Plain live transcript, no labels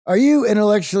Are you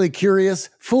intellectually curious,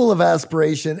 full of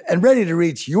aspiration, and ready to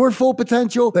reach your full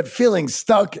potential, but feeling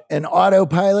stuck in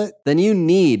autopilot? Then you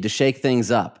need to shake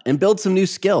things up and build some new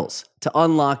skills to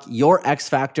unlock your X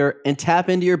factor and tap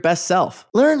into your best self.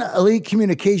 Learn elite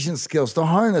communication skills to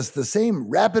harness the same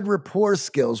rapid rapport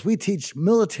skills we teach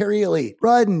military elite.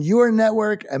 Broaden your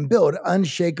network and build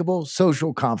unshakable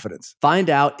social confidence. Find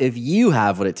out if you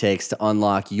have what it takes to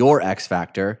unlock your X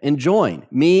factor and join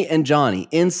me and Johnny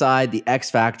inside the X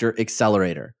Factor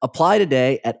Accelerator. Apply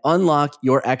today at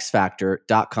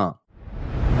unlockyourxfactor.com.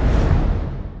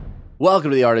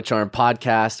 Welcome to the Art of Charm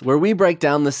podcast, where we break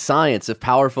down the science of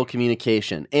powerful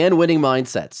communication and winning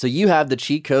mindsets so you have the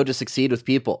cheat code to succeed with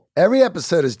people. Every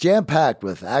episode is jam-packed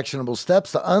with actionable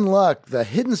steps to unlock the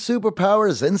hidden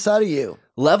superpowers inside of you.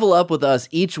 Level up with us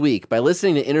each week by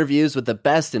listening to interviews with the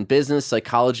best in business,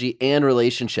 psychology, and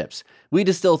relationships. We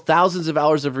distill thousands of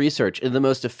hours of research into the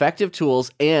most effective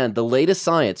tools and the latest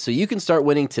science so you can start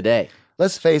winning today.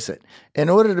 Let's face it, in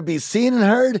order to be seen and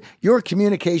heard, your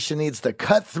communication needs to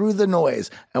cut through the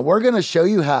noise, and we're going to show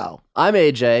you how. I'm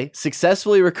AJ,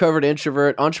 successfully recovered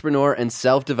introvert, entrepreneur, and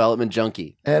self-development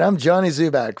junkie. And I'm Johnny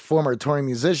Zubak, former touring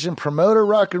musician, promoter,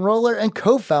 rock and roller, and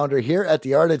co-founder here at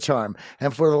The Art of Charm.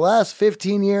 And for the last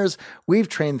 15 years, we've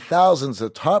trained thousands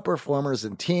of top performers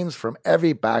and teams from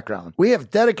every background. We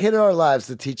have dedicated our lives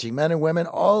to teaching men and women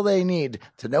all they need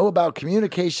to know about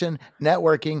communication,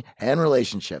 networking, and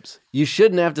relationships. You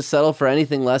shouldn't have to settle for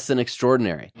anything less than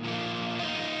extraordinary.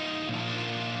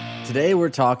 Today, we're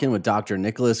talking with Dr.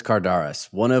 Nicholas Kardaras,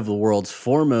 one of the world's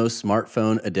foremost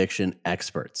smartphone addiction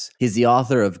experts. He's the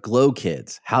author of Glow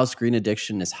Kids, How Screen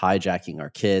Addiction is Hijacking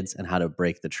Our Kids and How to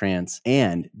Break the Trance,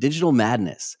 and Digital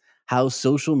Madness, How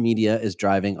Social Media is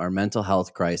Driving Our Mental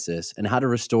Health Crisis and How to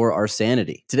Restore Our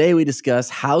Sanity. Today, we discuss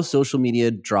how social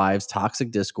media drives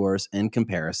toxic discourse and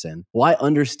comparison, why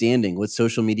understanding what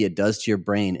social media does to your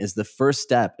brain is the first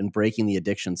step in breaking the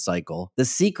addiction cycle, the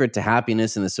secret to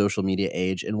happiness in the social media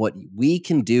age, and what we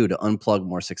can do to unplug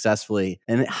more successfully,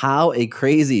 and how a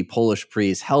crazy Polish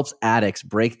priest helps addicts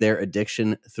break their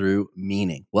addiction through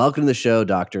meaning. Welcome to the show,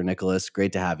 Dr. Nicholas.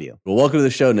 Great to have you. Well, welcome to the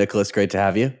show, Nicholas. Great to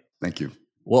have you. Thank you.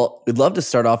 Well, we'd love to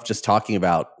start off just talking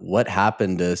about what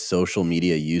happened to social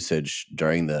media usage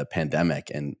during the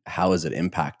pandemic and how has it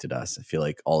impacted us. I feel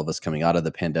like all of us coming out of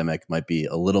the pandemic might be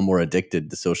a little more addicted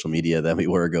to social media than we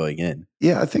were going in.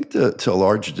 Yeah, I think to a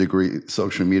large degree,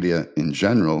 social media in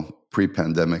general,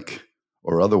 pre-pandemic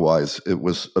or otherwise, it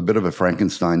was a bit of a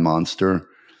Frankenstein monster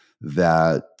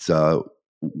that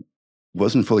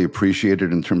wasn't fully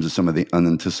appreciated in terms of some of the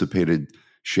unanticipated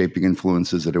shaping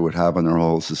influences that it would have on our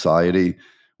whole society.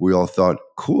 We all thought,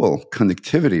 cool,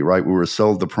 connectivity, right? We were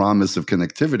sold the promise of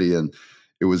connectivity, and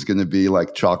it was going to be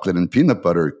like chocolate and peanut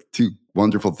butter, two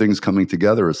wonderful things coming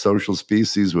together, a social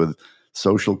species with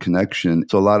social connection.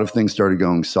 So a lot of things started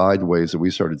going sideways that we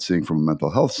started seeing from a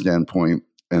mental health standpoint.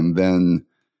 And then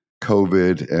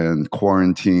COVID and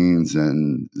quarantines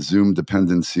and Zoom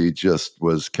dependency just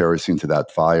was kerosene to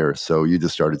that fire. So you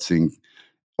just started seeing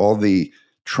all the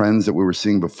trends that we were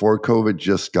seeing before COVID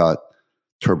just got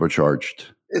turbocharged.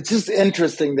 It's just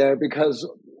interesting there because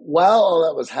while all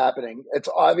that was happening, it's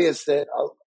obvious that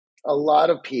a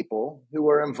lot of people who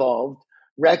were involved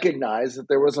recognized that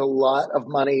there was a lot of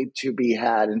money to be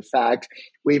had. In fact,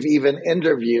 we've even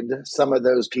interviewed some of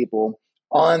those people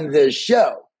on this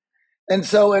show. And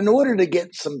so in order to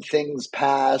get some things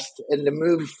passed and to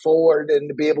move forward and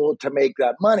to be able to make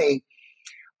that money,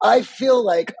 I feel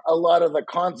like a lot of the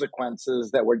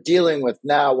consequences that we're dealing with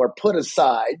now were put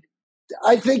aside.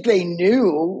 I think they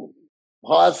knew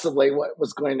possibly what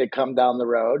was going to come down the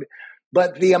road,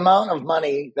 but the amount of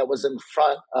money that was in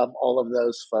front of all of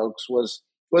those folks was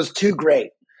too great.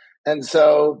 And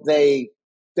so they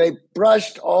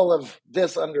brushed all of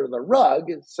this under the rug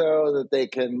so that they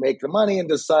can make the money and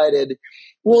decided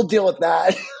we'll deal with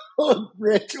that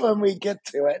rich when we get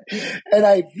to it. And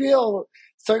I feel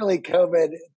certainly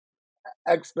COVID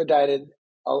expedited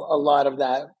a lot of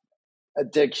that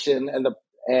addiction and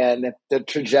the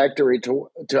trajectory to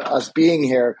us being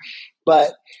here.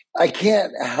 But I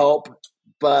can't help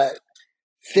but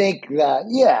think that,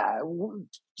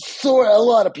 so a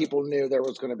lot of people knew there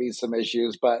was going to be some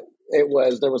issues, but there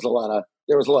was a lot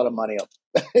of money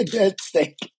at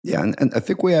stake. Yeah, and I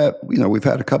think we've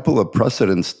had a couple of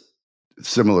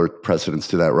similar precedents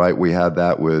to that, right? We had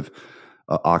that with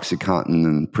OxyContin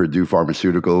and Purdue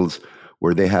Pharmaceuticals,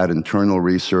 where they had internal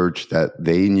research that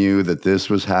they knew that this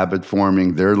was habit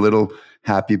forming. Their little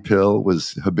happy pill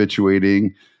was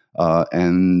habituating,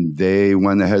 and they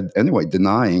went ahead anyway,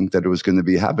 denying that it was going to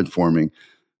be habit forming.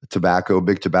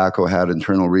 Big tobacco had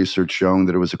internal research showing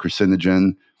that it was a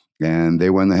carcinogen, and they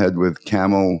went ahead with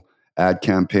camel ad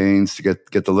campaigns to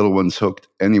get the little ones hooked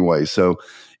anyway. So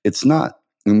it's not,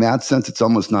 in that sense, it's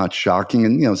almost not shocking.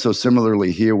 And so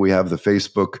similarly here we have the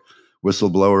Facebook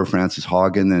whistleblower Frances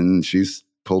Haugen, and she's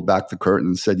pulled back the curtain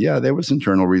and said, yeah, there was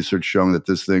internal research showing that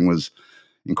this thing was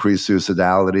increased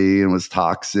suicidality and was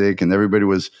toxic, and everybody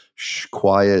was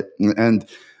quiet. And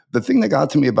the thing that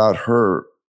got to me about her,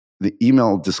 the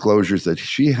email disclosures that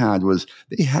she had, was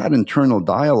they had internal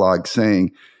dialogue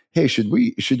saying, hey, should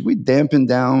we dampen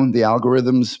down the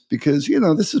algorithms, because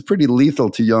this is pretty lethal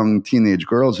to young teenage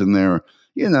girls, and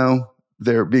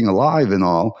they're being alive and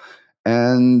all.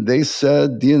 And they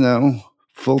said,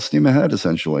 full steam ahead,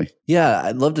 essentially. Yeah,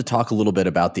 I'd love to talk a little bit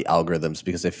about the algorithms,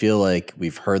 because I feel like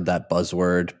we've heard that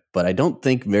buzzword, but I don't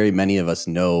think very many of us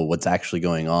know what's actually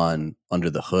going on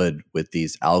under the hood with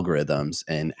these algorithms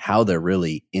and how they're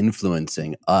really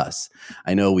influencing us.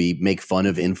 I know we make fun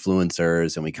of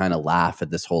influencers and we kind of laugh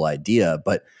at this whole idea,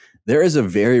 but there is a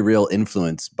very real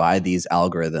influence by these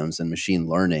algorithms and machine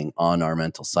learning on our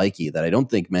mental psyche that I don't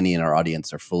think many in our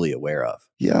audience are fully aware of.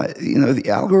 Yeah, the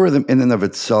algorithm in and of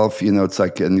itself, it's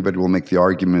like anybody will make the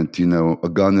argument, a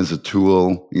gun is a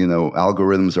tool.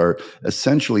 Algorithms are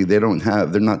essentially, they're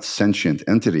not sentient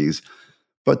entities,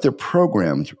 but they're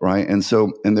programmed, right? And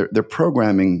so, they're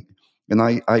programming, and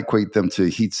I equate them to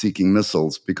heat-seeking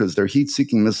missiles, because they're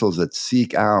heat-seeking missiles that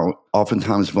seek out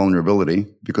oftentimes vulnerability,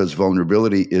 because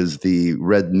vulnerability is the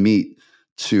red meat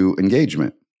to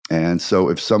engagement. And so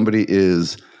if somebody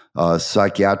is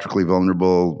psychiatrically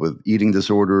vulnerable with eating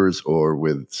disorders or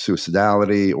with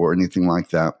suicidality or anything like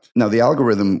that. Now, the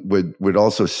algorithm would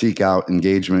also seek out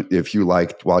engagement if you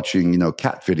liked watching,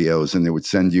 cat videos, and they would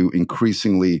send you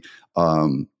increasingly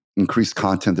increased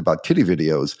content about kitty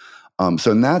videos.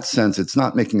 So in that sense, it's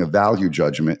not making a value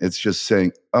judgment. It's just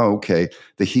saying, oh, okay,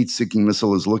 the heat-seeking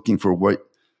missile is looking for what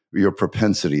your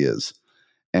propensity is.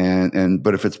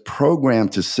 But if it's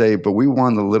programmed to say, but we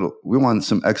want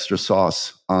some extra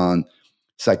sauce on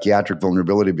psychiatric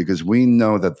vulnerability, because we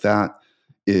know that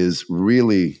is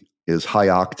high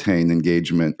octane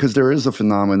engagement, because there is a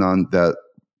phenomenon that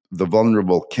the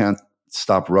vulnerable can't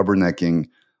stop rubbernecking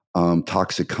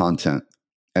toxic content,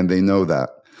 and they know that.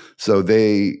 So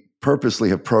they purposely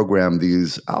have programmed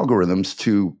these algorithms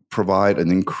to provide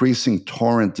an increasing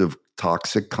torrent of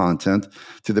toxic content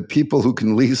to the people who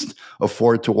can least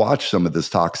afford to watch some of this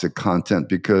toxic content,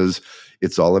 because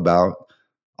it's all about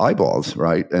eyeballs,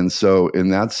 right? And so in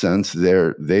that sense,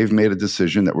 they've made a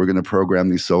decision that we're going to program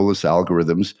these soulless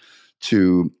algorithms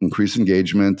to increase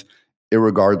engagement,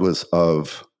 irregardless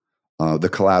of the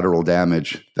collateral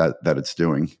damage that it's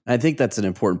doing. I think that's an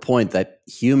important point, that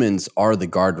humans are the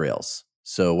guardrails.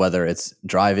 So whether it's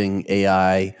driving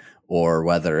AI or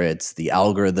whether it's the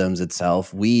algorithms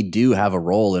itself, we do have a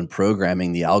role in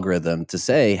programming the algorithm to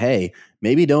say, hey,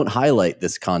 maybe don't highlight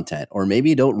this content, or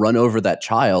maybe don't run over that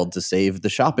child to save the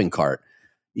shopping cart.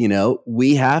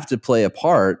 We have to play a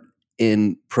part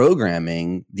in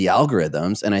programming the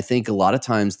algorithms. And I think a lot of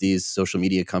times these social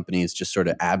media companies just sort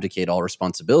of abdicate all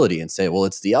responsibility and say, well,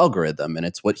 it's the algorithm and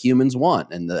it's what humans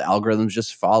want, and the algorithm's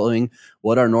just following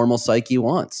what our normal psyche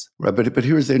wants. Right, but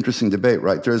here's the interesting debate,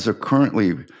 right? There's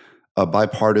currently a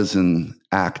bipartisan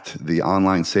act, the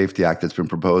Online Safety Act, that's been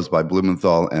proposed by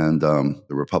Blumenthal and the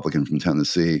Republican from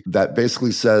Tennessee, that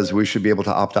basically says we should be able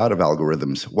to opt out of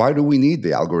algorithms. Why do we need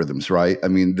the algorithms, right? I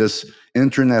mean, this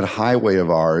internet highway of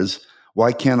ours,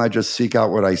 why can't I just seek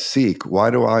out what I seek? Why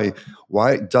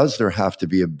does there have to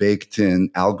be a baked-in,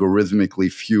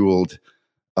 algorithmically fueled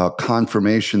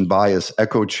confirmation bias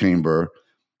echo chamber,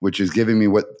 which is giving me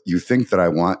what you think that I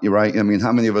want? You're right. I mean,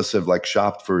 how many of us have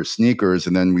shopped for sneakers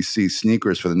and then we see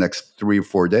sneakers for the next 3 or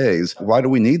 4 days? Why do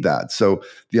we need that? So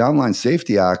the Online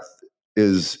Safety Act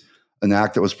is an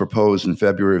act that was proposed in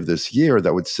February of this year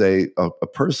that would say a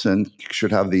person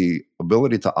should have the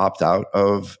ability to opt out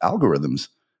of algorithms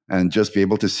and just be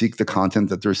able to seek the content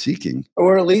that they're seeking.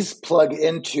 Or at least plug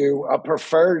into a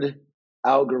preferred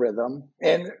algorithm.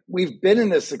 And we've been in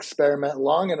this experiment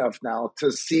long enough now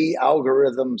to see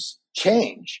algorithms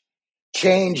change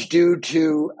due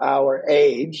to our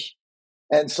age.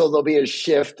 And so there'll be a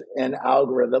shift in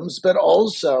algorithms, but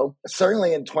also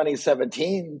certainly in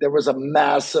 2017, there was a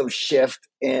massive shift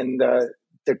in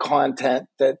the content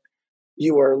that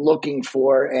you were looking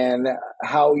for and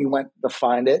how you went to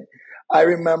find it. I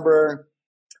remember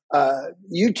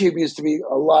YouTube used to be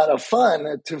a lot of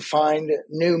fun to find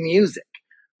new music,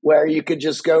 where you could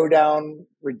just go down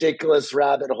ridiculous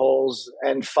rabbit holes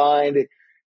and find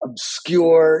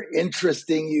obscure,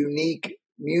 interesting, unique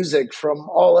music from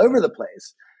all over the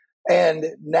place. And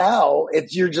now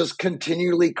you're just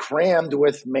continually crammed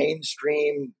with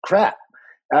mainstream crap.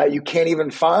 You can't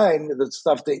even find the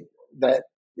stuff that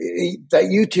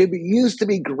YouTube used to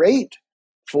be great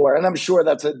for. And I'm sure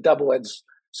that's a double-edged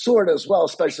sword as well,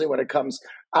 especially when it comes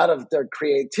out of their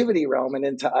creativity realm and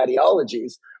into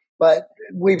ideologies. But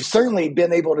we've certainly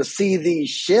been able to see these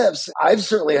shifts. I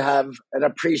certainly have an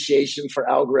appreciation for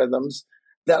algorithms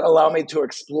that allow me to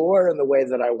explore in the way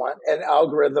that I want, and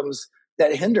algorithms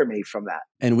that hinder me from that.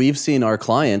 And we've seen our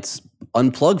clients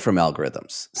unplug from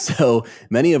algorithms. So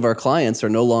many of our clients are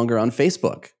no longer on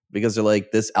Facebook because they're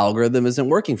like, this algorithm isn't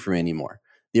working for me anymore.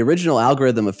 The original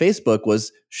algorithm of Facebook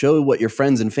was show what your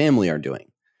friends and family are doing.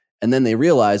 And then they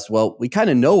realized, well, we kind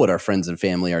of know what our friends and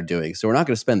family are doing. So we're not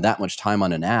going to spend that much time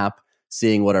on an app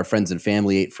seeing what our friends and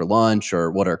family ate for lunch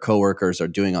or what our coworkers are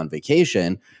doing on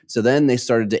vacation. So then they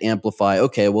started to amplify,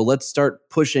 okay, well, let's start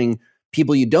pushing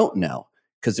people you don't know,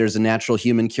 because there's a natural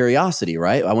human curiosity,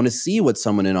 right? I want to see what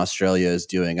someone in Australia is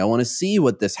doing. I want to see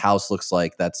what this house looks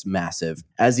like that's massive.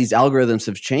 As these algorithms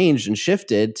have changed and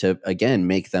shifted to, again,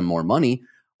 make them more money,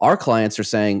 our clients are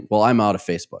saying, well, I'm out of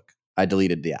Facebook. I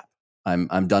deleted the app.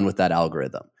 I'm done with that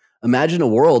algorithm. Imagine a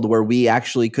world where we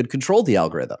actually could control the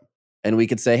algorithm and we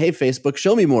could say, hey, Facebook,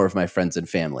 show me more of my friends and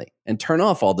family and turn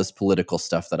off all this political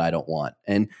stuff that I don't want.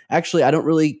 And actually, I don't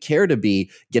really care to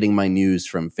be getting my news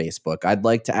from Facebook. I'd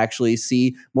like to actually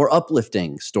see more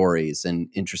uplifting stories and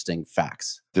interesting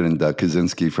facts. Didn't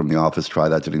Kaczynski from The Office try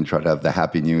that? Didn't he try to have the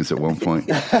happy news at one point?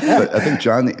 But I think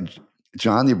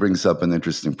Johnny brings up an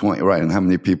interesting point, right? And how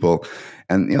many people,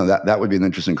 and that would be an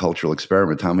interesting cultural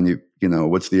experiment. How many,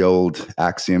 what's the old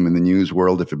axiom in the news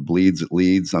world? If it bleeds, it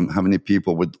leads. How many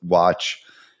people would watch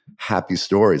happy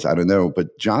stories? I don't know.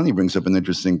 But Johnny brings up an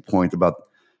interesting point about,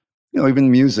 even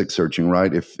music searching,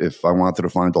 right? If I wanted to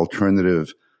find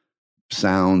alternative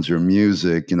sounds or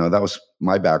music, that was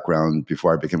my background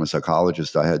before I became a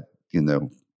psychologist. I had,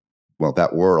 that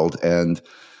world.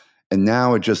 And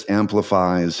now it just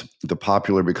amplifies. The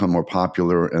popular become more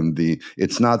popular, and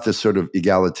it's not this sort of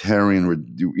egalitarian,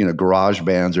 garage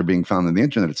bands are being found on the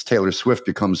internet. It's Taylor Swift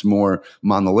becomes more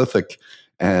monolithic,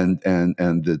 and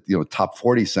the top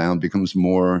 40 sound becomes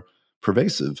more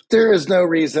pervasive. There is no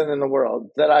reason in the world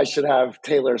that I should have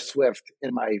Taylor Swift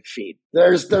in my feed.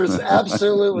 There's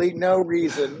absolutely no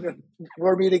reason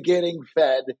for me to getting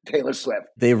fed Taylor Swift.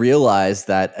 They realize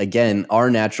that, again, our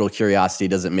natural curiosity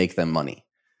doesn't make them money.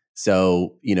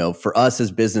 So, for us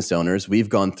as business owners, we've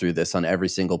gone through this on every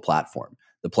single platform.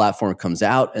 The platform comes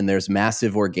out and there's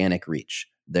massive organic reach.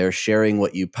 They're sharing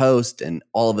what you post, and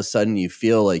all of a sudden you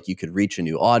feel like you could reach a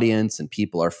new audience and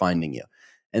people are finding you.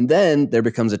 And then there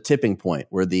becomes a tipping point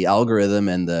where the algorithm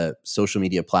and the social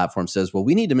media platform says, well,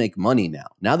 we need to make money now.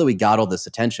 Now that we got all this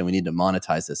attention, we need to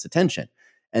monetize this attention.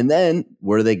 And then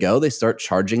where do they go? They start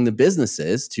charging the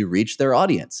businesses to reach their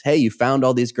audience. Hey, you found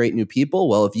all these great new people.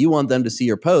 Well, if you want them to see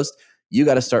your post, you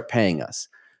got to start paying us.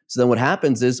 So then what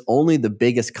happens is only the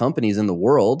biggest companies in the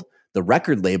world, the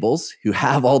record labels who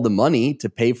have all the money to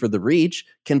pay for the reach,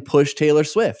 can push Taylor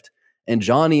Swift. And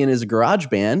Johnny and his garage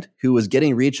band, who was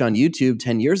getting reach on YouTube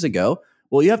 10 years ago,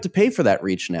 well, you have to pay for that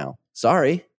reach now.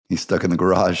 Sorry. He's stuck in the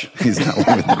garage. He's not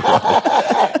living in the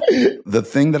garage. The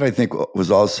thing that I think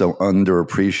was also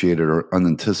underappreciated or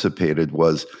unanticipated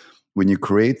was when you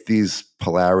create these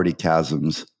polarity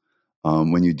chasms,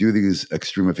 when you do these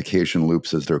extremification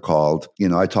loops, as they're called,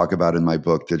 I talk about in my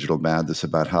book, Digital Madness,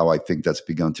 about how I think that's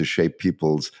begun to shape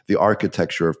the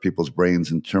architecture of people's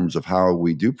brains in terms of how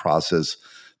we do process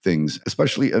things,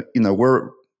 especially,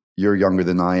 you're younger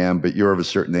than I am, but you're of a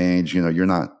certain age, you're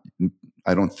not,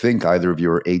 I don't think either of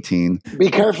you are 18. Be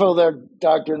careful there,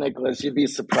 Dr. Nicholas. You'd be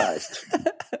surprised.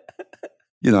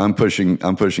 I'm pushing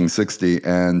 60.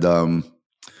 And,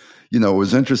 it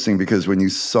was interesting because when you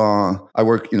saw,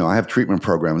 I have treatment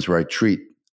programs where I treat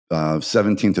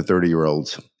 17 to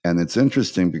 30-year-olds. And it's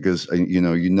interesting because,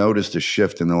 you noticed a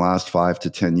shift in the last 5 to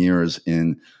 10 years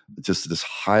in just this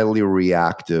highly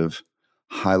reactive,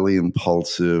 highly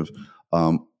impulsive,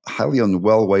 highly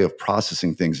unwell way of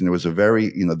processing things. And it was a very,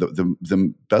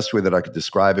 the best way that I could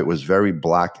describe it was very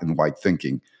black and white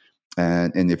thinking.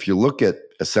 And if you look at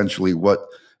essentially what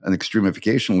an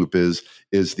extremification loop is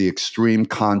the extreme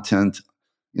content,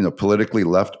 politically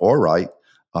left or right,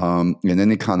 in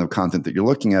any kind of content that you're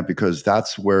looking at, because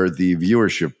that's where the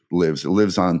viewership lives. It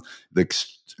lives on the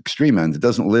extreme end. It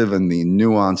doesn't live in the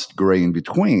nuanced gray in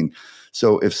between.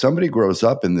 So if somebody grows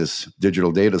up in this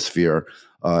digital data sphere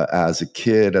as a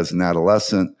kid, as an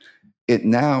adolescent, it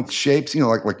now shapes,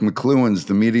 like McLuhan's,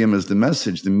 the medium is the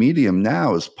message. The medium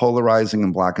now is polarizing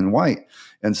in black and white.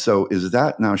 And so is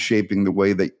that now shaping the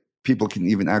way that people can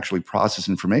even actually process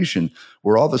information,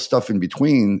 where all the stuff in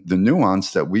between, the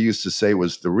nuance that we used to say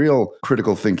was the real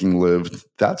critical thinking lived,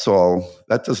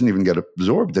 that doesn't even get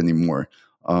absorbed anymore.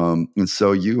 And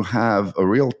so you have a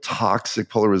real toxic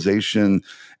polarization.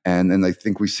 And I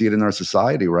think we see it in our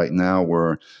society right now,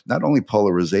 where not only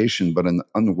polarization, but an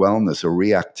unwellness, a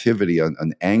reactivity,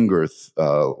 an anger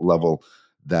level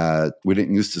that we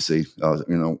didn't used to see.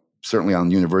 Certainly on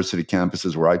university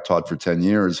campuses where I taught for 10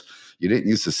 years, you didn't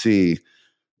used to see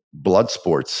blood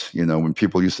sports, when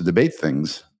people used to debate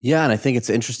things. Yeah, and I think it's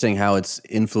interesting how it's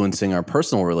influencing our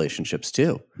personal relationships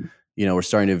too. We're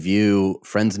starting to view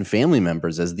friends and family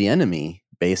members as the enemy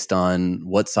based on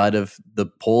what side of the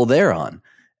pole they're on.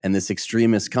 And this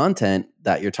extremist content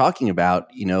that you're talking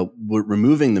about,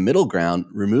 removing the middle ground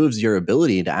removes your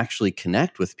ability to actually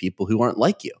connect with people who aren't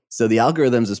like you. So the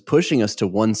algorithms is pushing us to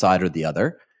one side or the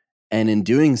other. And in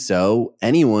doing so,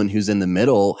 anyone who's in the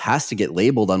middle has to get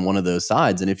labeled on one of those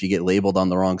sides. And if you get labeled on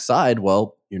the wrong side,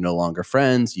 well, you're no longer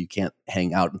friends. You can't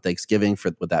hang out on Thanksgiving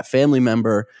with that family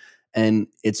member. And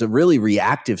it's a really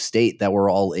reactive state that we're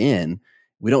all in.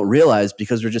 We don't realize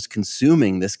because we're just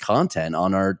consuming this content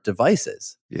on our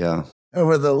devices. Yeah.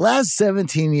 Over the last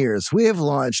 17 years, we have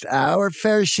launched our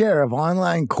fair share of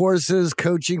online courses,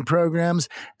 coaching programs,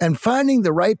 and finding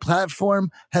the right platform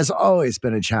has always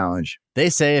been a challenge. They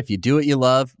say if you do what you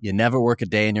love, you never work a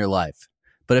day in your life.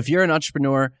 But if you're an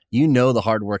entrepreneur, you know the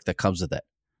hard work that comes with it.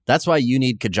 That's why you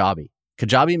need Kajabi.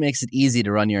 Kajabi makes it easy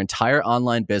to run your entire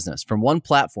online business from one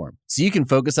platform so you can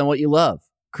focus on what you love,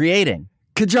 creating.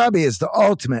 Kajabi is the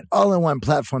ultimate all-in-one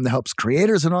platform that helps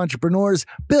creators and entrepreneurs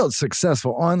build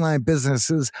successful online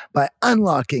businesses by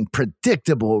unlocking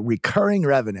predictable, recurring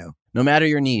revenue. No matter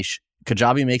your niche,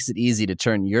 Kajabi makes it easy to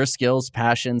turn your skills,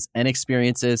 passions, and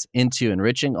experiences into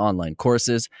enriching online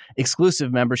courses,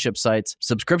 exclusive membership sites,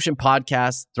 subscription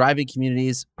podcasts, thriving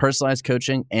communities, personalized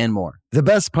coaching, and more. The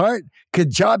best part?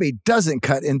 Kajabi doesn't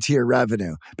cut into your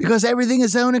revenue because everything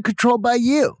is owned and controlled by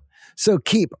you. So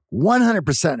keep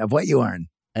 100% of what you earn.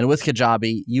 And with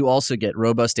Kajabi, you also get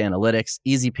robust analytics,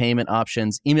 easy payment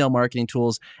options, email marketing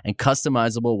tools, and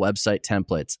customizable website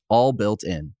templates, all built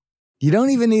in. You don't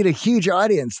even need a huge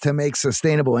audience to make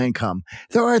sustainable income.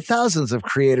 There are thousands of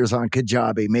creators on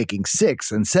Kajabi making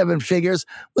 6 and 7 figures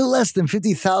with less than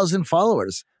 50,000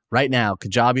 followers. Right now,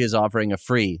 Kajabi is offering a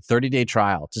free 30-day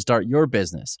trial to start your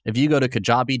business if you go to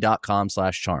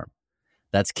kajabi.com/charm.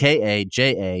 That's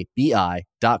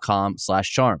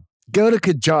KAJABI.com/charm. Go to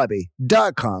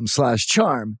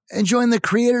kajabi.com/charm and join the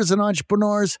creators and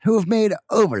entrepreneurs who have made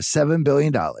over $7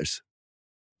 billion.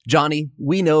 Johnny,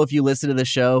 we know if you listen to the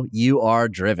show, you are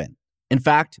driven. In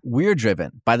fact, we're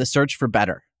driven by the search for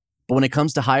better. But when it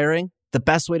comes to hiring, the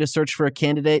best way to search for a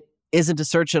candidate isn't to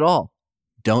search at all.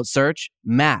 Don't search,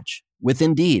 match with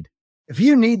Indeed. If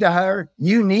you need to hire,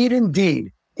 you need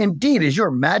Indeed. Indeed is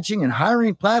your matching and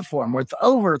hiring platform with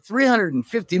over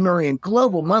 350 million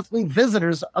global monthly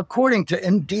visitors, according to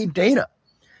Indeed data,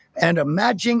 and a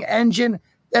matching engine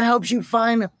that helps you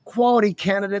find quality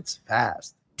candidates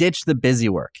fast. Ditch the busy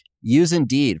work. Use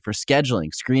Indeed for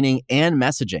scheduling, screening, and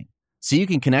messaging so you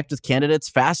can connect with candidates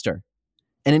faster.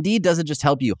 And Indeed doesn't just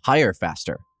help you hire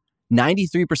faster.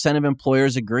 93% of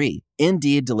employers agree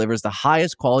Indeed delivers the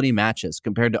highest quality matches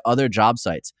compared to other job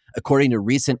sites, according to a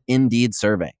recent Indeed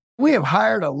survey. We have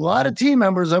hired a lot of team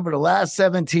members over the last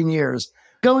 17 years.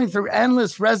 Going through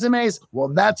endless resumes,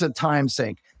 well, that's a time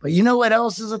sink. But you know what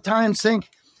else is a time sink?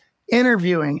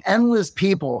 Interviewing endless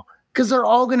people, because they're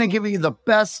all going to give you the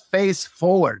best face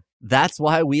forward. That's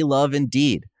why we love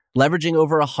Indeed, leveraging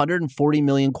over 140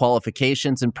 million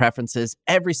qualifications and preferences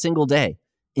every single day.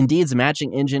 Indeed's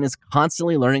matching engine is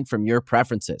constantly learning from your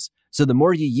preferences. So the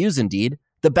more you use Indeed,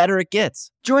 the better it gets.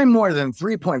 Join more than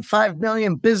 3.5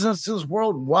 million businesses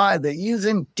worldwide that use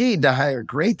Indeed to hire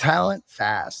great talent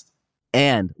fast.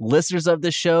 And listeners of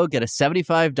this show get a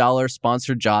 $75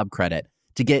 sponsored job credit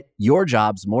to get your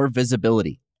jobs more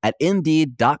visibility at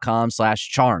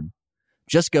Indeed.com/charm.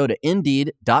 Just go to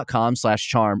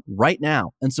Indeed.com/charm right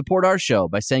now and support our show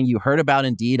by saying you heard about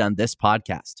Indeed on this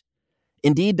podcast.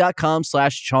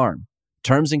 Indeed.com/charm.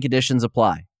 Terms and conditions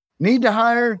apply. Need to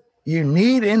hire? You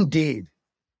need Indeed.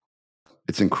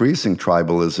 It's increasing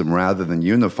tribalism rather than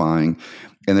unifying.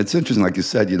 And it's interesting, like you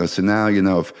said, so now,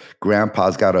 if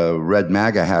grandpa's got a red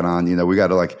MAGA hat on, we got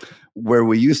to where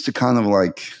we used to kind of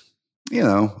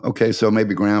okay, so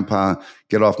maybe grandpa,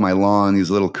 get off my lawn, he's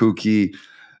a little kooky.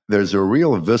 There's a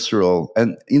real visceral,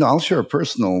 and, I'll share a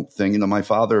personal thing. My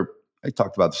father, I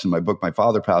talked about this in my book, my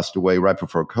father passed away right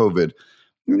before COVID.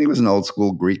 And he was an old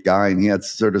school Greek guy, and he had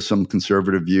sort of some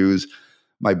conservative views.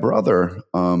 My brother,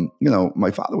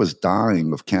 my father was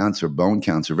dying of cancer, bone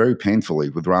cancer, very painfully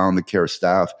with round the care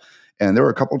staff. And there were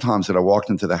a couple of times that I walked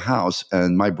into the house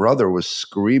and my brother was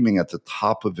screaming at the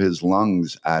top of his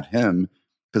lungs at him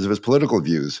because of his political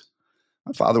views.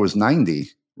 My father was 90,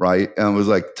 right? And was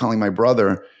like telling my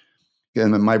brother,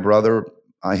 and my brother,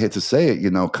 I hate to say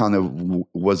it, kind of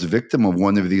was a victim of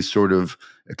one of these sort of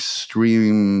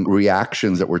extreme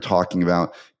reactions that we're talking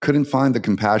about. Couldn't find the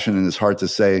compassion in his heart to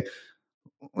say,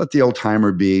 let the old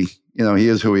timer be. He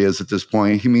is who he is at this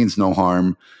point. He means no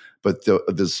harm. But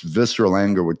this visceral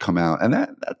anger would come out. And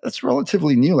that's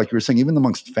relatively new. Like you were saying, even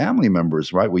amongst family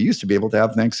members, right? We used to be able to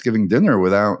have Thanksgiving dinner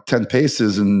without 10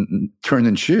 paces and turn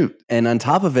and shoot. And on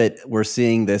top of it, we're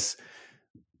seeing this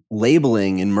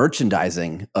labeling and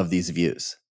merchandising of these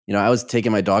views. I was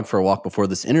taking my dog for a walk before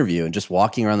this interview and just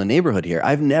walking around the neighborhood here.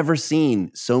 I've never seen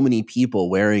so many people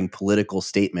wearing political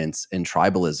statements and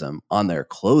tribalism on their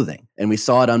clothing. And we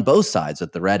saw it on both sides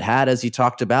with the red hat, as you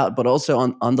talked about, but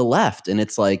also on the left. And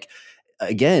it's like,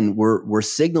 again, we're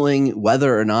signaling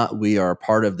whether or not we are a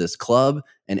part of this club.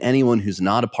 And anyone who's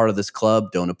not a part of this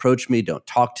club, don't approach me, don't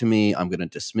talk to me. I'm going to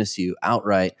dismiss you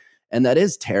outright. And that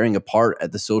is tearing apart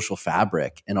at the social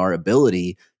fabric and our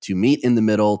ability to meet in the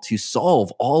middle to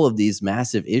solve all of these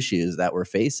massive issues that we're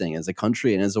facing as a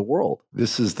country and as a world.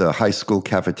 This is the high school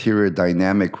cafeteria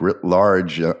dynamic writ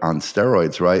large on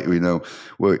steroids, right?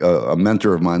 A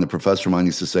mentor of mine, a professor of mine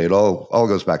used to say it all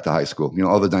goes back to high school.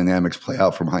 All the dynamics play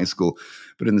out from high school.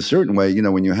 But in a certain way,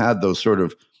 when you had those sort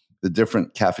of the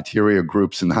different cafeteria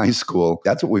groups in high school,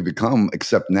 that's what we've become,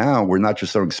 except now we're not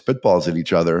just throwing spitballs at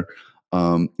each other.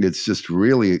 It's just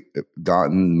really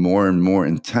gotten more and more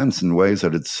intense in ways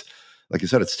that it's, like you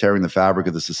said, it's tearing the fabric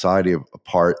of the society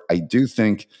apart. I do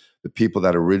think the people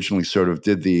that originally sort of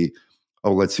did the,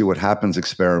 let's see what happens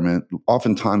experiment,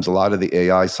 oftentimes a lot of the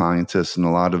AI scientists and a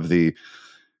lot of the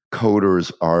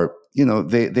coders are,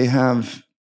 they have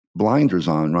blinders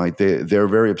on, right? They're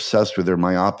very obsessed with their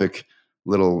myopic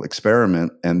little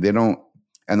experiment, and they don't,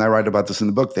 and I write about this in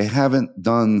the book, they haven't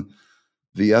done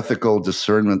the ethical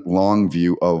discernment long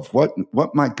view of what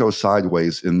might go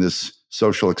sideways in this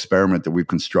social experiment that we've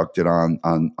constructed on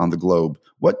the globe.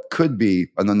 What could be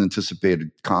an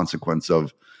unanticipated consequence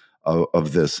of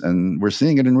this? And we're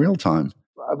seeing it in real time.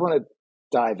 I want to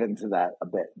dive into that a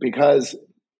bit because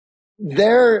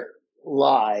there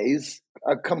lies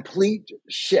a complete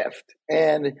shift.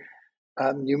 And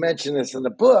you mentioned this in the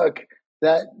book,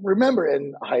 that remember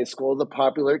in high school, the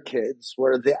popular kids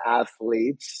were the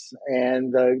athletes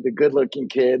and the good-looking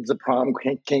kids, the prom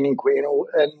king and queen,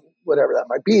 and whatever that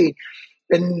might be.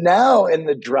 And now in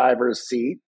the driver's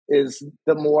seat is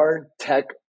the more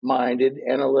tech-minded,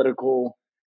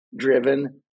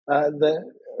 analytical-driven,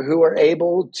 who are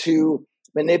able to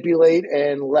manipulate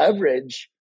and leverage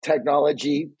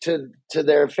technology to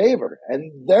their favor,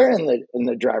 and they're in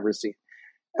the driver's seat.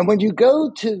 And when you go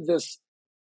to this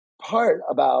part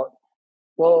about,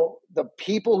 well, the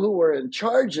people who were in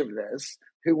charge of this,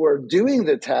 who were doing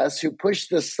the tests, who pushed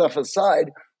this stuff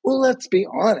aside, well, let's be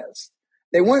honest,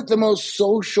 they weren't the most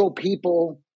social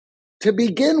people to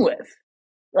begin with,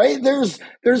 right? There's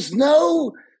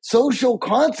no social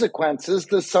consequences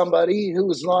to somebody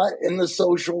who's not in the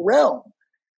social realm.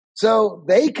 So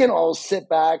they can all sit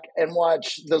back and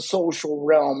watch the social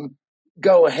realm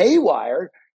go haywire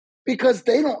because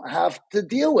they don't have to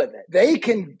deal with it. They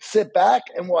can sit back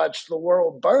and watch the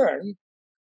world burn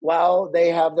while they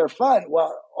have their fun.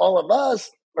 While all of us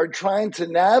are trying to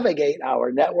navigate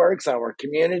our networks, our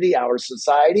community, our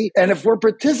society. And if we're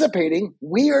participating,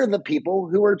 we are the people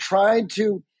who are trying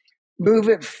to move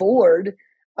it forward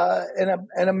in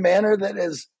a manner that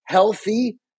is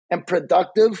healthy and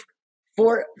productive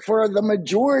for the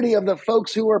majority of the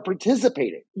folks who are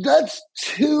participating. That's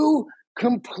two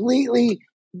completely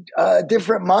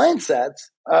different mindsets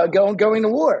going to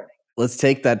war. Let's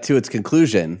take that to its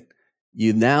conclusion.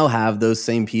 You now have those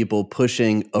same people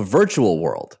pushing a virtual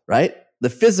world, right? The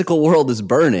physical world is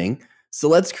burning. So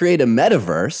let's create a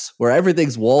metaverse where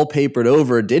everything's wallpapered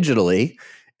over digitally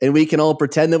and we can all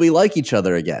pretend that we like each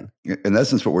other again. In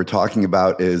essence, what we're talking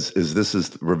about is this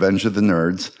is Revenge of the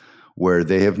Nerds, where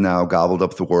they have now gobbled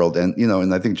up the world. And,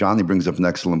 and I think Johnny brings up an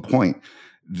excellent point.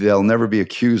 They'll never be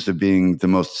accused of being the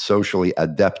most socially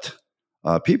adept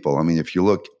people. I mean, if you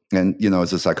look, and,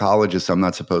 as a psychologist, I'm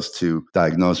not supposed to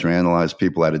diagnose or analyze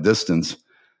people at a distance,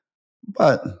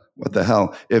 but what the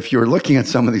hell? If you're looking at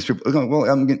some of these people,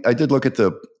 well, I did look at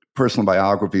the personal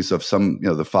biographies of some,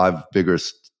 the 5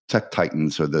 biggest tech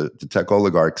titans or the tech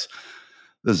oligarchs.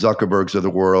 the Zuckerbergs of the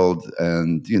world,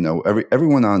 and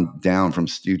everyone on down from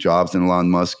Steve Jobs and Elon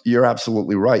Musk, you're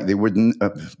absolutely right. They wouldn't.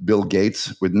 Bill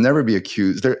Gates would never be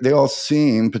accused. They all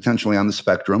seem potentially on the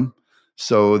spectrum,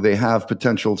 so they have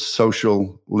potential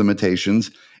social limitations,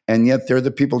 and yet they're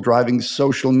the people driving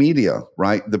social media,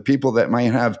 right? The people that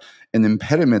might have an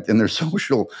impediment in their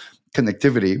social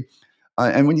connectivity.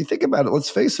 And when you think about it,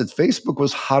 let's face it, Facebook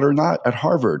was hot or not at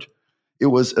Harvard. It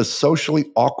was a socially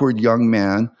awkward young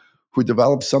man who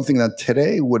developed something that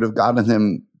today would have gotten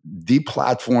him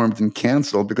deplatformed and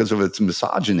canceled because of its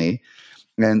misogyny.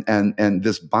 And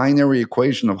this binary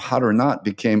equation of hot or not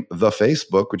became the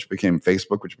Facebook, which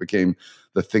became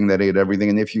the thing that ate everything.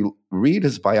 And if you read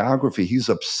his biography, he's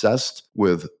obsessed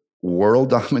with world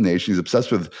domination. He's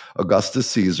obsessed with Augustus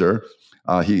Caesar.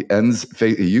 He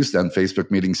used to end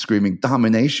Facebook meetings screaming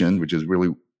domination, which is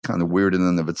really kind of weird in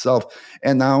and of itself.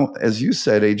 And now, as you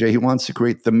said, AJ, he wants to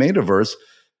create the metaverse.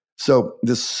 So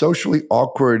this socially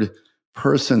awkward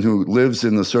person who lives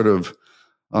in the sort of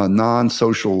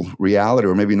non-social reality,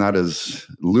 or maybe not as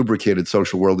lubricated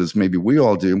social world as maybe we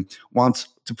all do, wants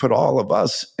to put all of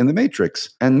us in the matrix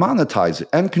and monetize it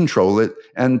and control it,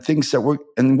 and thinks that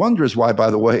and wonders why, by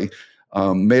the way,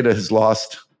 Meta has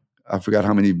lost, I forgot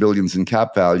how many billions in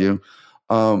cap value,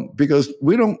 because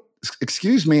we don't,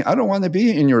 excuse me, I don't want to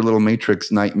be in your little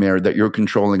matrix nightmare that you're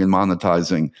controlling and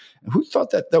monetizing. Who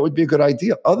thought that would be a good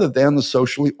idea other than the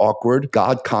socially awkward,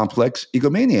 God complex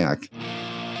egomaniac?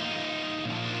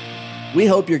 We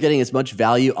hope you're getting as much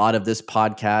value out of this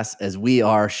podcast as we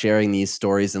are sharing these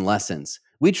stories and lessons.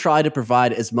 We try to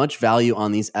provide as much value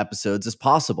on these episodes as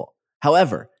possible.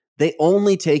 However, they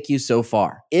only take you so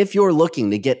far. If you're looking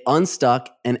to get unstuck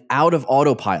and out of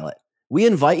autopilot, we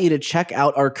invite you to check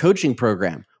out our coaching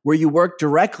program, where you work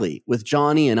directly with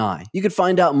Johnny and I. You can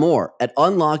find out more at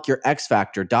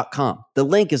unlockyourxfactor.com. The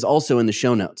link is also in the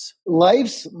show notes.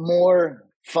 Life's more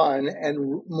fun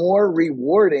and more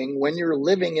rewarding when you're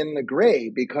living in the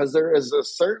gray, because there is a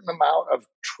certain amount of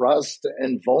trust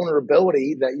and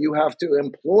vulnerability that you have to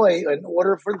employ in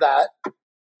order for that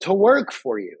to work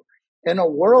for you. In a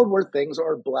world where things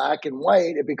are black and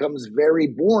white, it becomes very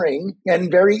boring and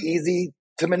very easy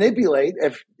to manipulate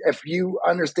if you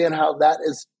understand how that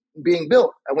is being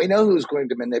built. And we know who's going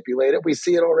to manipulate it. We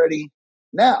see it already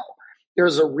now.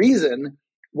 There's a reason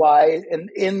why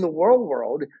in the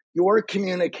world, your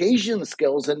communication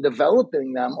skills and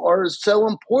developing them are so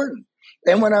important.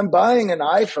 And when I'm buying an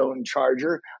iPhone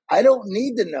charger, I don't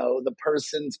need to know the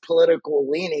person's political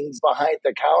leanings behind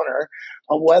the counter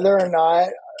of whether or not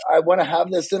I want to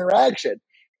have this interaction.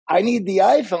 I need the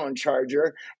iPhone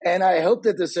charger, and I hope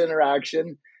that this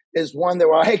interaction is one that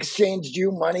where I exchanged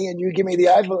you money and you give me the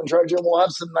iPhone charger, and we'll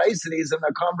have some niceties in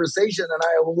the conversation, and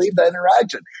I will leave that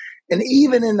interaction. And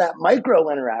even in that micro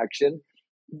interaction,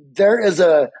 there is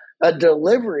a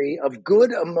delivery of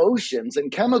good emotions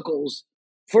and chemicals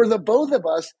for the both of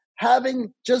us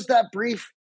having just that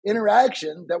brief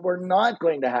interaction that we're not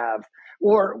going to have,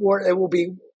 or it will be,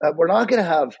 we're not going to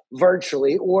have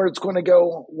virtually, or it's going to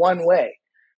go one way.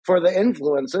 For the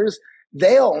influencers,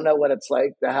 they all know what it's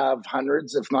like to have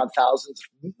hundreds, if not thousands,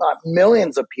 if not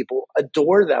millions of people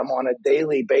adore them on a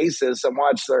daily basis and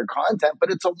watch their content, but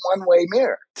it's a one-way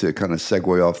mirror. To kind of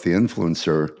segue off the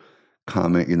influencer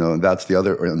comment, that's the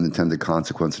other unintended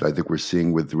consequence that I think we're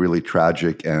seeing with really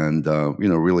tragic and,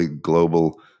 really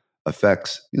global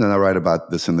effects. I write about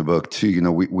this in the book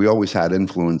too. We always had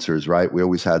influencers, right? We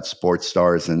always had sports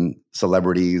stars and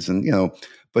celebrities and,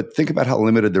 but think about how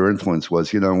limited their influence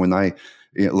was. When I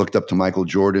looked up to Michael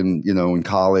Jordan, in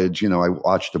college, I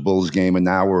watched a Bulls game an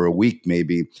hour a week,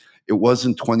 maybe. It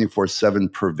wasn't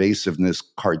 24/7 pervasiveness,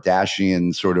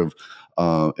 Kardashian sort of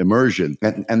immersion.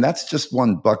 And that's just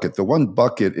one bucket. The one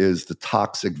bucket is the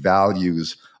toxic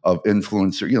values of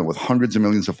influencer, with hundreds of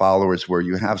millions of followers, where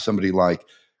you have somebody like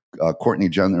Kourtney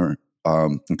Jenner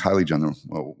and Kylie Jenner,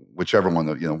 whichever one,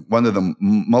 one of the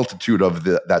multitude of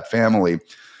that family,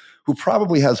 who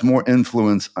probably has more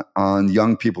influence on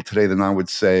young people today than I would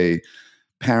say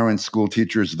parents, school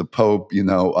teachers, the Pope,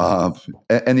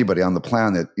 anybody on the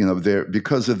planet, they're,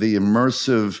 because of the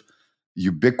immersive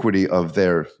ubiquity of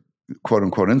their quote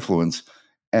unquote influence.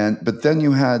 But then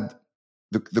you had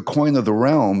the coin of the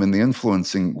realm in the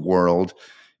influencing world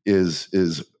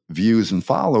is views and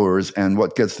followers, and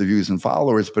what gets the views and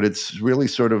followers, but it's really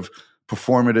sort of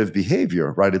performative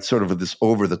behavior, right? It's sort of this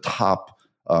over the top,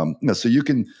 so you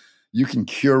can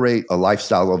curate a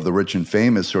lifestyle of the rich and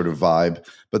famous sort of vibe.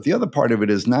 But the other part of it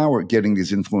is now we're getting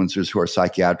these influencers who are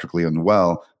psychiatrically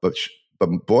unwell, but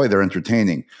boy, they're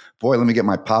entertaining. Boy, let me get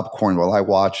my popcorn while I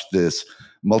watch this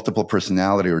multiple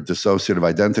personality or dissociative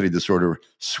identity disorder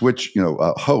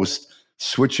host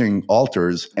switching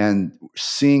alters and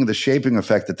seeing the shaping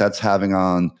effect that that's having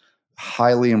on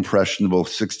highly impressionable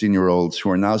 16-year-olds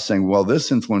who are now saying, well, this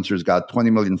influencer's got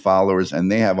 20 million followers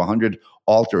and they have 100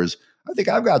 alters. I think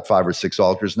I've got 5 or 6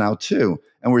 alters now too.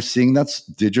 And we're seeing that's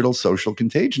digital social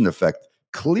contagion effect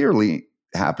clearly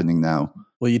happening now.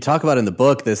 Well, you talk about in the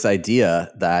book this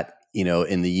idea that,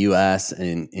 in the US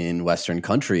and in Western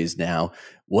countries now,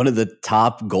 one of the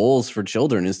top goals for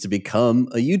children is to become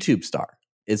a YouTube star.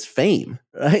 It's fame,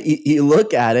 right? You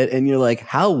look at it and you're like,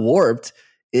 how warped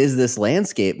is this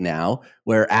landscape now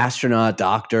where astronaut,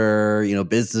 doctor,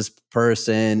 business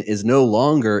person is no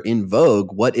longer in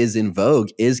vogue? What is in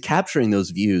vogue is capturing those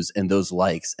views and those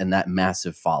likes and that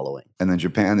massive following. And in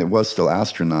Japan, it was still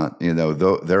astronaut,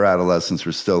 though their adolescents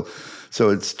were still. So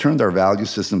it's turned our value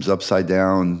systems upside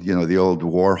down. The old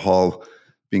Warhol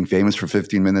being famous for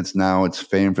 15 minutes. Now it's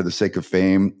fame for the sake of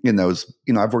fame.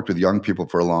 I've worked with young people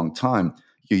for a long time.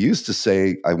 You used to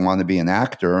say, I want to be an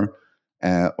actor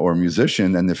or a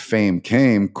musician, and if fame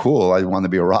came, cool, I want to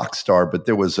be a rock star. But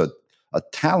there was a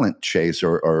talent chase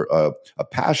or a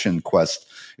passion quest.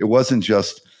 It wasn't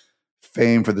just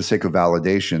fame for the sake of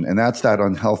validation. And that's that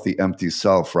unhealthy, empty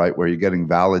self, right? Where you're getting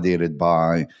validated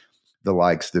by the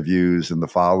likes, the views, and the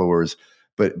followers.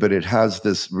 But it has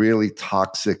this really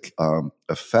toxic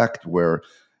effect where,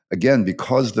 again,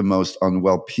 because the most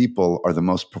unwell people are the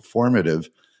most performative,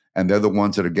 and they're the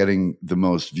ones that are getting the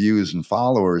most views and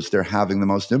followers, they're having the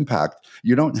most impact.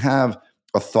 You don't have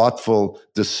a thoughtful,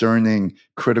 discerning,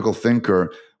 critical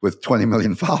thinker with 20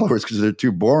 million followers because they're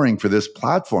too boring for this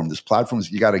platform. This platform,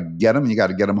 you got to get them, and you got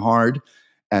to get them hard.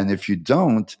 And if you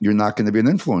don't, you're not going to be an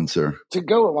influencer. To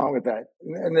go along with that,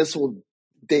 and this will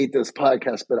date this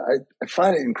podcast, but I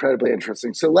find it incredibly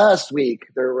interesting. So last week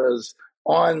there was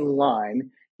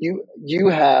online, you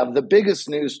have the biggest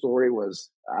news story was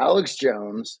Alex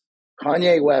Jones,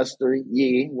 Kanye West, or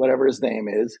Ye, whatever his name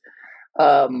is,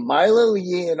 Milo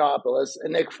Yiannopoulos,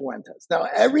 and Nick Fuentes. Now,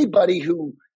 everybody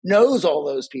who knows all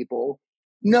those people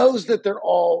knows that they're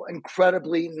all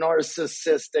incredibly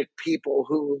narcissistic people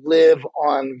who live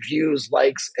on views,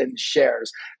 likes, and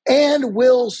shares, and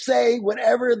will say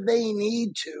whatever they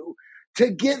need to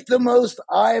get the most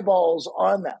eyeballs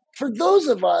on them. For those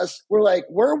of us,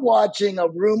 we're watching a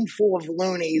room full of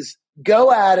loonies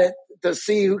go at it to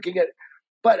see who can get it.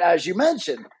 But as you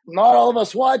mentioned, not all of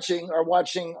us are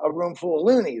watching a room full of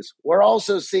loonies. We're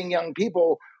also seeing young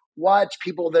people watch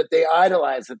people that they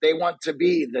idolize, that they want to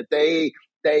be, that they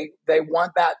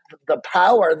want the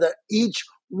power that each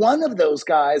one of those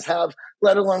guys have,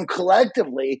 let alone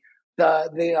collectively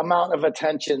the amount of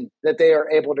attention that they are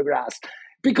able to grasp.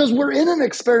 Because we're in an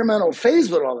experimental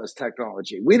phase with all this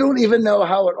technology. We don't even know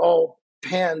how it all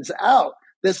pans out.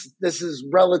 This is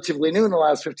relatively new in the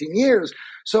last 15 years.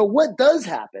 So what does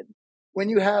happen when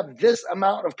you have this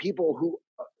amount of people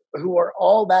who are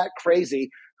all that crazy,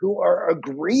 who are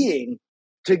agreeing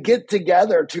to get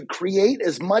together to create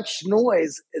as much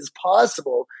noise as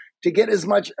possible to get as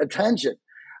much attention?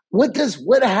 What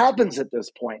happens at this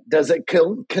point? Does it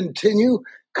continue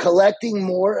collecting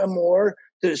more and more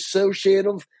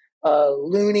dissociative,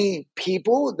 loony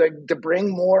people to bring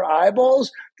more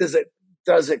eyeballs? Does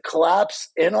it collapse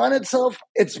in on itself?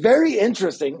 It's very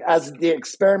interesting as the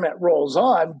experiment rolls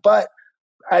on. But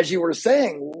as you were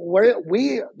saying,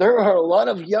 there are a lot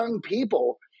of young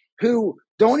people who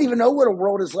don't even know what a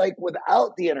world is like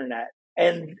without the internet.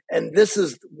 And this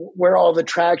is where all the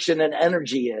traction and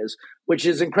energy is, which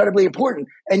is incredibly important.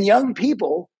 And young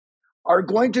people are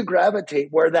going to gravitate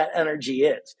where that energy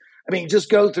is. I mean, just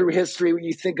go through history when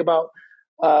you think about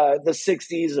the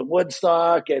 60s and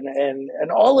Woodstock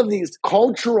and all of these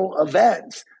cultural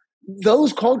events.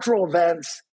 Those cultural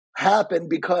events happen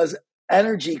because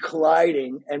energy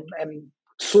colliding and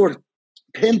sort of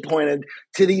pinpointed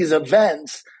to these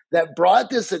events that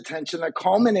brought this attention that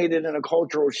culminated in a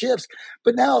cultural shifts.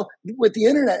 But now with the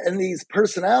internet and these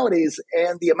personalities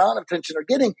and the amount of attention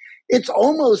they're getting, it's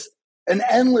almost an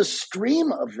endless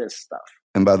stream of this stuff.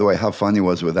 And by the way, how funny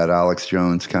was with that Alex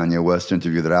Jones, Kanye West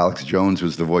interview that Alex Jones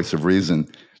was the voice of reason,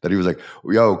 that he was like,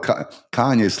 yo,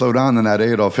 Kanye, slow down on that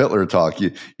Adolf Hitler talk.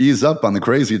 You ease up on the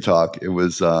crazy talk. It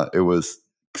was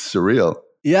surreal.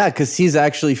 Yeah, because he's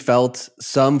actually felt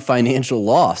some financial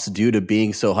loss due to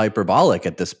being so hyperbolic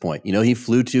at this point. He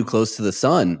flew too close to the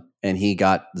sun and he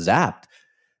got zapped.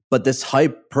 But this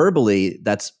hyperbole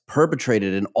that's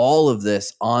perpetrated in all of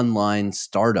this online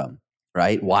stardom,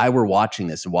 right? Why we're watching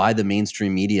this, why the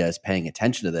mainstream media is paying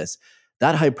attention to this,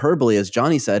 that hyperbole, as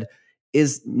Johnny said,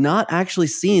 is not actually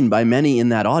seen by many in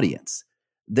that audience.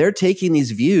 They're taking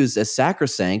these views as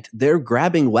sacrosanct. They're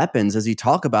grabbing weapons, as you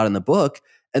talk about in the book,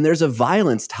 And there's a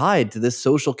violence tied to this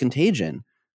social contagion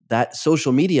that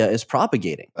social media is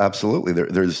propagating. Absolutely.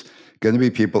 There's going to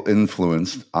be people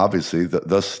influenced, obviously,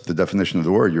 thus the definition of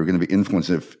the word. You're going to be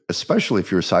influenced, especially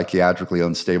if you're psychiatrically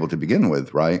unstable to begin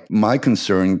with, right? My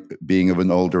concern, being of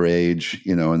an older age,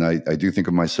 and I do think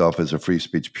of myself as a free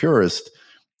speech purist,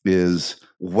 is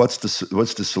what's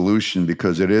the solution?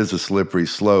 Because it is a slippery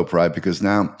slope, right? Because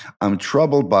now I'm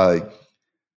troubled by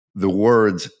the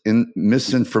words in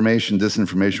misinformation,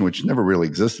 disinformation, which never really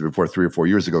existed before 3 or 4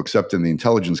 years ago, except in the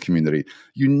intelligence community.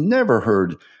 You never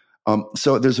heard.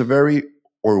 So there's a very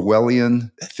Orwellian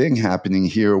thing happening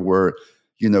here where,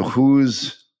 who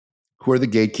are the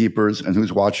gatekeepers and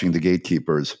who's watching the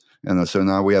gatekeepers. And so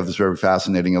now we have this very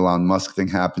fascinating Elon Musk thing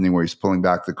happening where he's pulling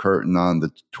back the curtain on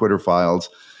the Twitter files.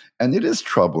 And it is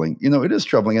troubling. It is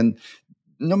troubling. And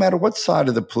no matter what side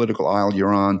of the political aisle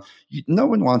you're on, no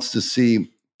one wants to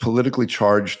see politically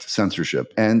charged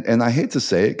censorship. And I hate to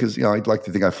say it because, I'd like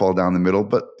to think I fall down the middle,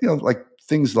 but, like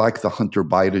things like the Hunter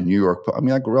Biden New York Post. I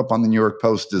mean, I grew up on the New York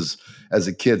Post as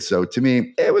a kid. So to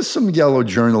me, it was some yellow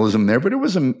journalism there, but it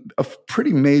was a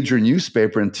pretty major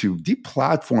newspaper. And to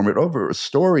deplatform it over a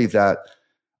story that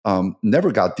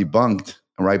never got debunked,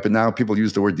 right? But now people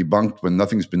use the word debunked when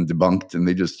nothing's been debunked, and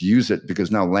they just use it because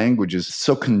now language is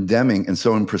so condemning and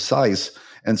so imprecise.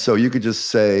 And so you could just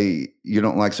say you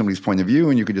don't like somebody's point of view,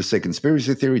 and you could just say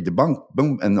conspiracy theory, debunk,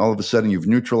 boom, and all of a sudden you've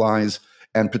neutralized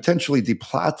and potentially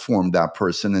deplatformed that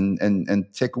person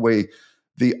and take away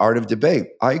the art of debate.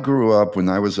 I grew up when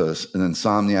I was an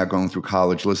insomniac going through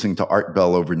college listening to Art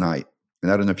Bell overnight.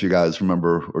 And I don't know if you guys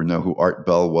remember or know who Art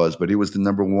Bell was, but he was the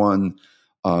number one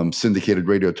syndicated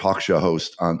radio talk show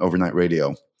host on overnight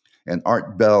radio. And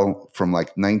Art Bell, from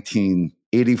like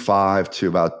 1985 to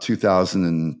about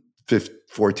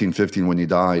 2014, 15, when he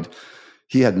died,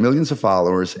 he had millions of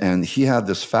followers, and he had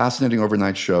this fascinating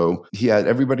overnight show. He had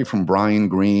everybody from Brian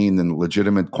Greene and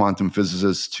legitimate quantum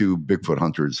physicists to Bigfoot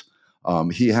hunters.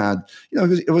 He had,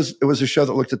 it was a show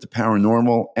that looked at the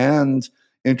paranormal and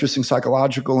interesting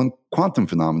psychological and quantum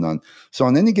phenomenon. So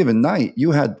on any given night,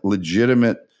 you had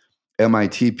legitimate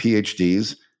MIT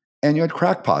PhDs and you had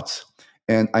crackpots.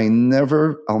 And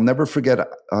I'll never forget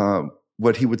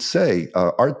what he would say.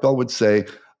 Art Bell would say,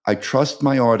 "I trust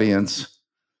my audience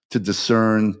to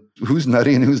discern who's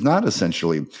nutty and who's not,"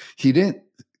 essentially. He didn't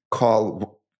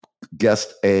call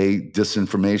guest A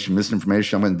disinformation,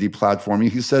 misinformation, I'm going to deplatform you.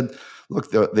 He said,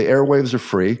 look, the airwaves are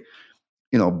free,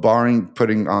 barring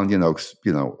putting on,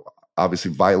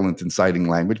 obviously violent, inciting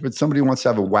language, but somebody wants to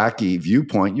have a wacky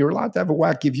viewpoint, you're allowed to have a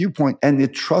wacky viewpoint. And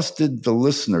it trusted the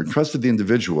listener, trusted the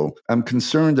individual. I'm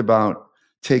concerned about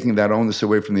taking that onus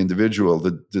away from the individual,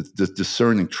 the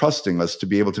discerning, trusting us to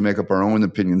be able to make up our own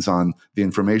opinions on the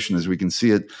information as we can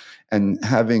see it, and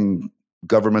having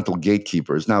governmental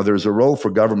gatekeepers. Now, there's a role for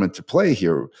government to play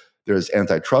here. There's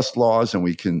antitrust laws,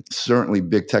 and certainly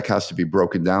big tech has to be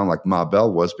broken down like Ma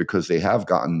Bell was, because they have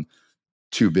gotten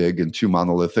too big and too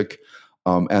monolithic.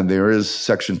 And there is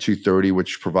Section 230,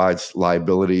 which provides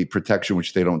liability protection,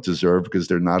 which they don't deserve because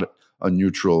they're not a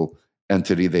neutral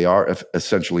entity. They are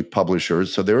essentially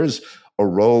publishers. So there is a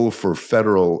role for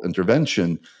federal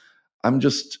intervention. I'm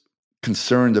just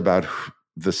concerned about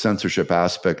the censorship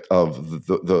aspect of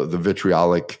the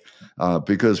vitriolic,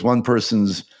 because one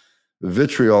person's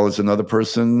vitriol is another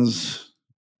person's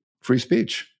free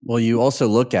speech. Well, you also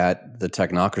look at the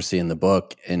technocracy in the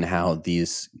book and how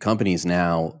these companies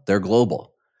now, they're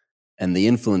global. And the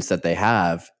influence that they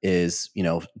have is,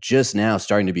 just now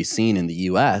starting to be seen in the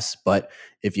US. But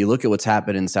if you look at what's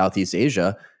happened in Southeast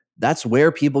Asia, that's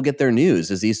where people get their news,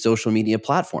 is these social media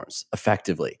platforms,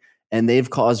 effectively. And they've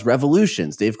caused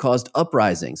revolutions, they've caused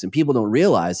uprisings, and people don't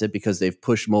realize it because they've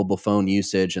pushed mobile phone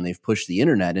usage and they've pushed the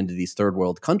internet into these third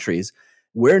world countries.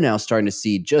 We're now starting to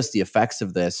see just the effects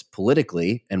of this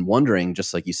politically and wondering,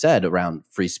 just like you said, around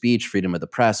free speech, freedom of the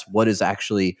press, what is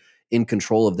actually in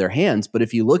control of their hands. But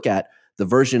if you look at the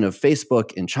version of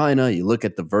Facebook in China, you look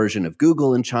at the version of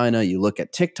Google in China, you look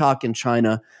at TikTok in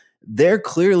China, they're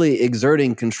clearly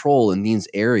exerting control in these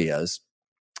areas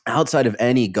outside of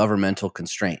any governmental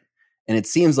constraint. And it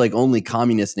seems like only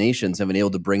communist nations have been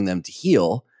able to bring them to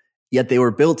heel, yet they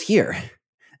were built here.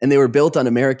 And they were built on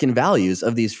American values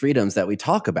of these freedoms that we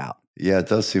talk about. Yeah, it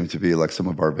does seem to be like some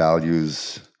of our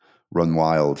values run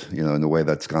wild, in a way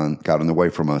that's gotten away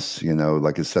from us.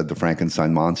 Like I said, the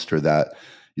Frankenstein monster that,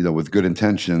 with good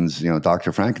intentions,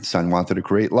 Dr. Frankenstein wanted to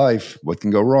create life. What can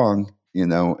go wrong?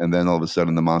 And then all of a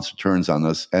sudden the monster turns on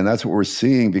us. And that's what we're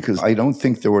seeing, because I don't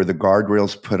think there were the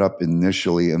guardrails put up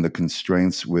initially and the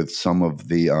constraints with some of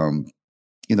the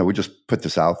we just put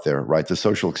this out there, right? The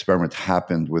social experiment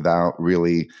happened without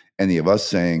really any of us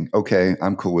saying, okay,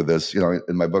 I'm cool with this. In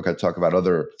my book, I talk about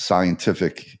other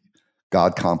scientific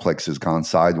God complexes gone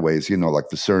sideways, like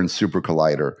the CERN super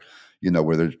collider,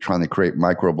 where they're trying to create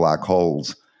micro black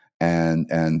holes. And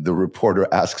the reporter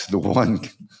asks the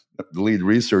lead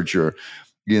researcher,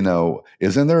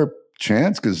 isn't there a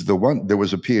chance? Because there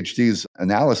was a PhD's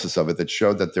analysis of it that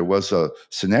showed that there was a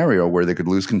scenario where they could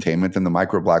lose containment and the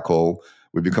micro black hole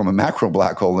would become a macro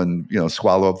black hole and,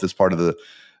 swallow up this part of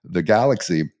the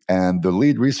galaxy. And the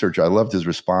lead researcher, I loved his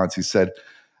response. He said,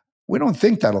 we don't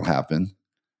think that'll happen.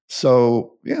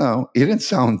 So, he didn't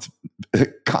sound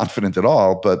confident at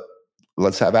all, but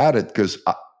let's have at it, because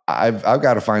I've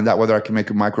got to find out whether I can make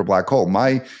a micro black hole.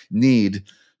 My need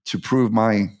to prove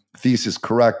my thesis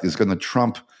correct is going to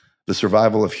trump the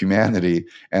survival of humanity.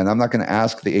 And I'm not going to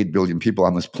ask the 8 billion people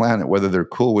on this planet whether they're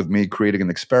cool with me creating an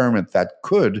experiment that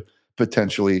could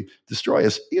potentially destroy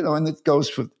us. And it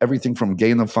goes with everything from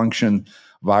gain of function,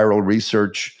 viral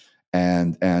research,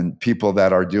 and people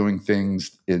that are doing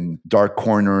things in dark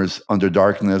corners under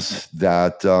darkness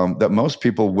that most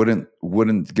people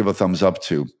wouldn't give a thumbs up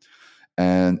to.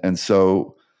 And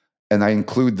so I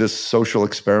include this social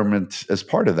experiment as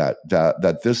part of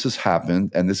that this has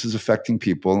happened and this is affecting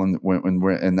people.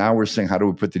 And now we're saying, how do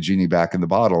we put the genie back in the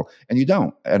bottle? And you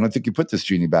don't. I don't think you put this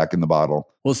genie back in the bottle.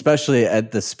 Well, especially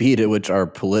at the speed at which our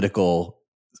political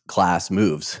class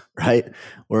moves, right?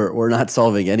 We're not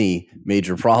solving any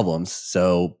major problems.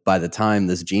 So by the time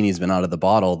this genie's been out of the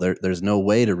bottle, there's no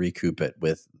way to recoup it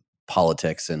with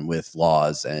politics and with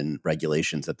laws and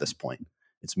regulations at this point.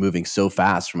 It's moving so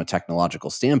fast from a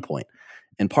technological standpoint.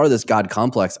 And part of this God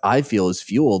complex, I feel, is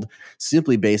fueled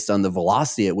simply based on the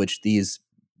velocity at which these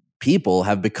people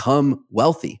have become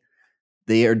wealthy.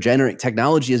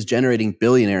 Technology is generating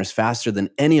billionaires faster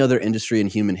than any other industry in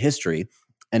human history.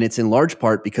 And it's in large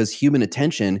part because human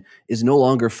attention is no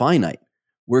longer finite.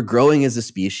 We're growing as a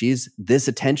species. This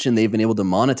attention they've been able to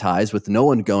monetize with no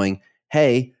one going,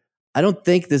 hey, I don't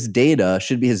think this data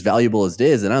should be as valuable as it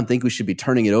is, and I don't think we should be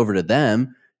turning it over to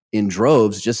them in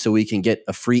droves just so we can get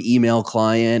a free email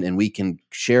client and we can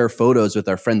share photos with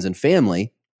our friends and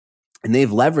family. And they've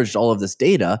leveraged all of this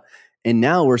data. And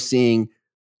now we're seeing,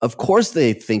 of course,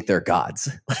 they think they're gods.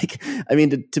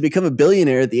 To become a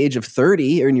billionaire at the age of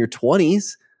 30 or in your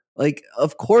 20s,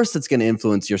 of course it's going to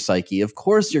influence your psyche. Of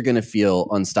course you're going to feel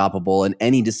unstoppable, and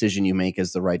any decision you make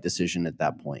is the right decision at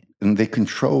that point. And they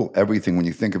control everything. When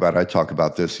you think about it, I talk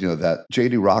about this, that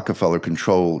J.D. Rockefeller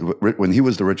controlled, when he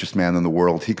was the richest man in the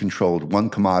world, he controlled one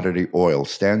commodity, oil.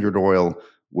 Standard Oil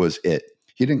was it.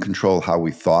 He didn't control how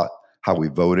we thought, how we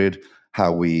voted,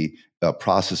 how we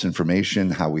process information,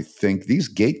 how we think. These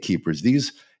gatekeepers,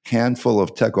 these handful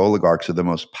of tech oligarchs are the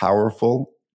most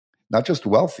powerful, not just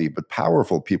wealthy, but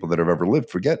powerful people that have ever lived.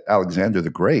 Forget Alexander the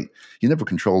Great. He never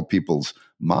controlled people's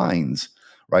minds,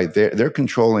 right? They're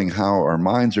controlling how our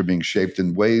minds are being shaped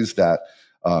in ways that,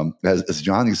 as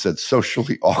Johnny said,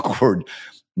 socially awkward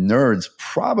nerds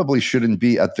probably shouldn't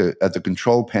be at the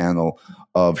control panel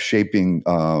of shaping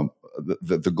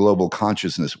the global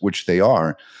consciousness, which they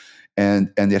are.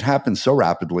 And it happened so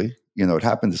rapidly. It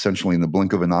happened essentially in the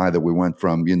blink of an eye that we went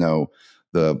from,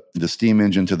 the steam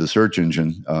engine to the search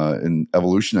engine in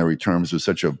evolutionary terms was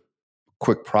such a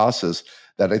quick process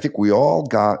that I think we all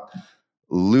got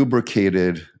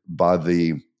lubricated by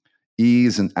the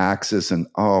ease and access and,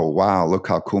 oh, wow, look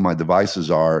how cool my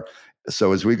devices are.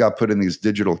 So as we got put in these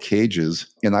digital cages,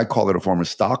 and I call it a form of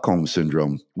Stockholm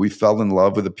syndrome, we fell in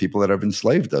love with the people that have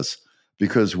enslaved us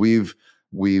because we've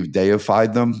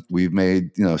deified them. We've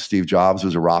made, Steve Jobs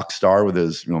was a rock star with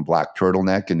his, black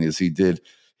turtleneck, and as he did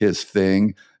his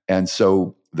thing. And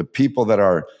so the people that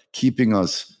are keeping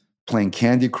us playing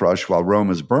Candy Crush while Rome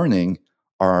is burning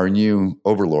are our new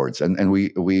overlords. And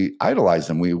we idolize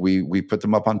them. We put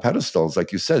them up on pedestals.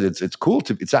 Like you said, it's cool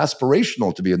it's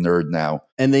aspirational to be a nerd now.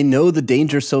 And they know the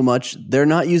danger so much, they're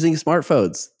not using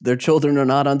smartphones. Their children are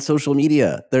not on social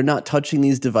media. They're not touching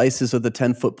these devices with a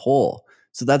 10-foot pole.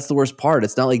 So that's the worst part.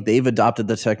 It's not like they've adopted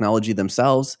the technology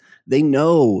themselves. They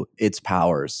know its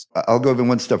powers. I'll go even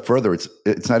one step further.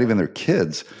 It's not even their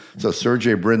kids. So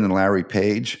Sergey Brin and Larry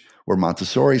Page were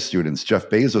Montessori students. Jeff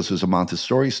Bezos was a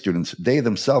Montessori student. They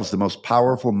themselves, the most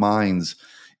powerful minds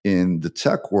in the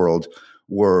tech world,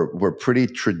 were pretty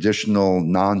traditional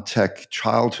non-tech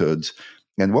childhoods.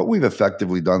 And what we've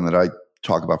effectively done that I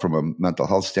talk about from a mental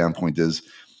health standpoint is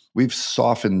we've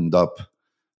softened up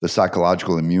the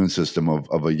psychological immune system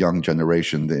of a young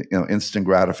generation, the instant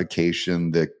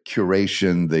gratification, the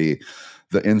curation, the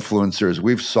influencers.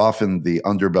 We've softened the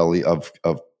underbelly of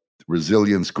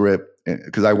resilience, grit,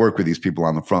 because I work with these people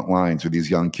on the front lines with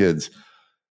these young kids.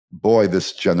 Boy,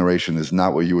 this generation is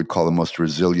not what you would call the most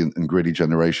resilient and gritty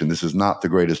generation. This is not the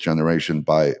greatest generation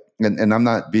and I'm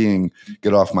not being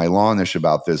get off my lawnish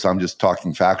about this. I'm just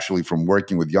talking factually from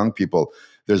working with young people.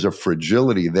 There's a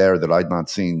fragility there that I'd not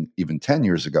seen even 10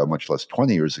 years ago, much less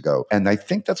 20 years ago. And I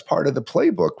think that's part of the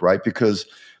playbook, right? Because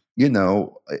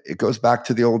it goes back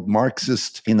to the old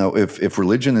Marxist, if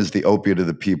religion is the opiate of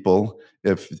the people,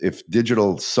 if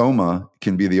digital soma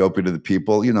can be the opiate of the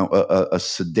people, a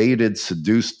sedated,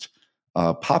 seduced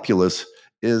populace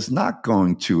is not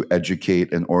going to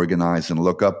educate and organize and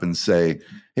look up and say,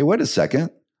 hey, wait a second.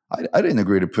 I didn't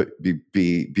agree to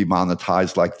be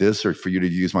monetized like this, or for you to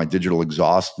use my digital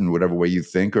exhaust in whatever way you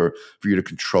think, or for you to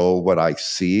control what I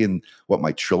see and what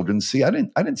my children see. I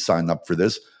didn't sign up for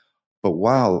this. But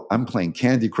while I'm playing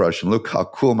Candy Crush and look how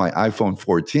cool my iPhone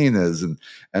 14 is.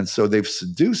 And so they've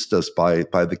seduced us by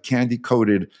the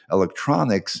candy-coated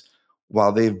electronics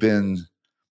while they've been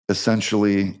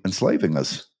essentially enslaving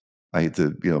us. I hate to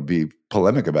be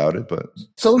polemic about it, but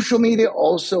social media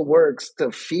also works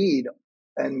to feed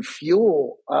and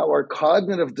fuel our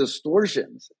cognitive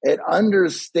distortions. It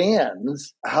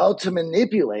understands how to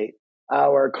manipulate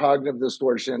our cognitive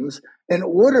distortions in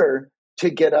order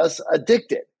to get us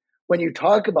addicted. When you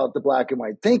talk about the black and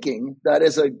white thinking, that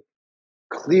is a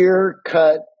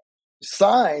clear-cut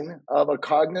sign of a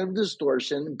cognitive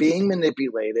distortion being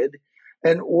manipulated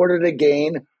in order to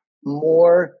gain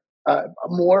more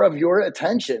of your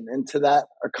attention into that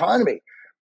economy.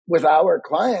 With our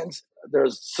clients,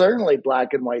 there's certainly black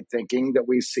and white thinking that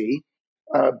we see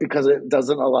because it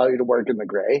doesn't allow you to work in the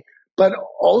gray, but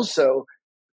also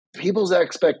people's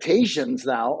expectations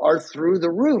now are through the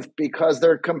roof because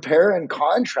they're compare and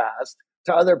contrast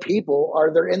to other people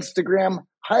are their Instagram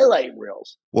highlight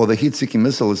reels. Well, the heat-seeking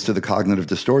missile is to the cognitive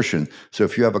distortion. So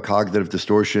if you have a cognitive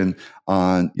distortion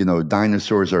on,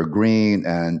 dinosaurs are green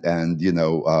and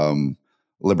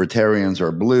libertarians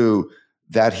are blue,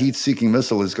 that heat-seeking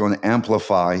missile is going to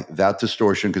amplify that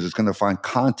distortion because it's going to find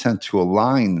content to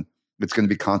align. It's going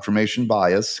to be confirmation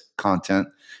bias content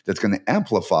that's going to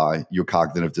amplify your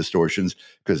cognitive distortions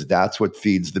because that's what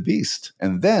feeds the beast.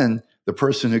 And then the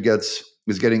person who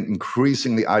is getting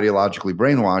increasingly ideologically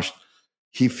brainwashed,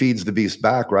 he feeds the beast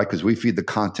back, right? Because we feed the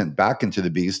content back into the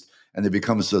beast and it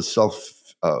becomes a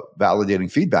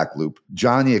self-validating feedback loop.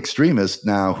 Johnny Extremist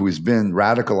now, who's been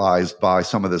radicalized by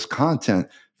some of this content,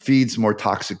 feeds more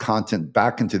toxic content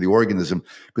back into the organism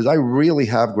because I really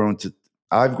have grown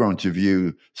to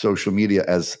view social media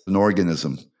as an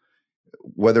organism.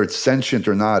 Whether it's sentient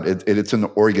or not, it's an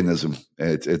organism.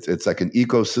 It's like an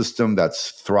ecosystem that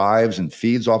thrives and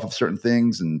feeds off of certain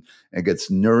things and gets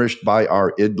nourished by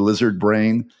our id lizard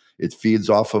brain. It feeds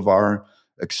off of our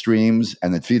extremes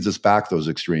and it feeds us back those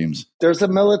extremes. There's a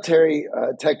military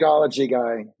technology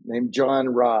guy named John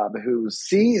Robb who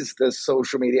sees this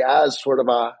social media as sort of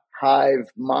a hive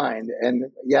mind. And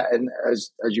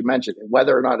as you mentioned,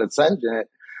 whether or not it's sentient,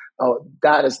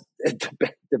 that is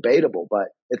debatable, but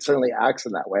it certainly acts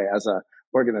in that way as a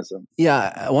organism.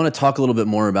 Yeah, I want to talk a little bit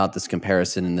more about this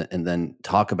comparison and then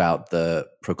talk about the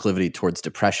proclivity towards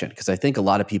depression, because I think a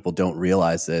lot of people don't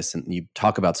realize this. And you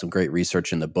talk about some great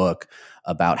research in the book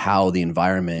about how the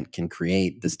environment can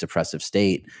create this depressive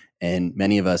state. And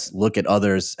many of us look at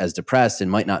others as depressed and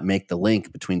might not make the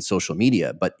link between social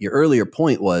media. But your earlier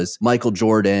point was Michael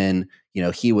Jordan,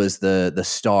 he was the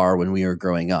star when we were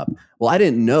growing up. Well, I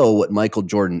didn't know what Michael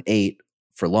Jordan ate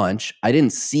for lunch. I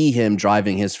didn't see him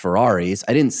driving his Ferraris.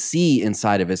 I didn't see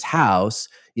inside of his house.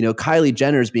 Kylie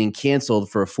Jenner's being canceled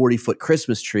for a 40-foot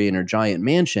Christmas tree in her giant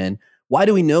mansion. Why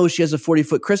do we know she has a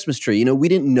 40-foot Christmas tree? We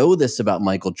didn't know this about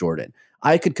Michael Jordan.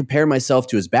 I could compare myself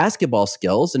to his basketball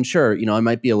skills, and sure, I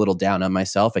might be a little down on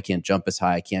myself. I can't jump as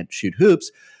high. I can't shoot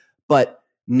hoops. But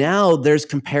now there's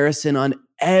comparison on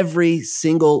every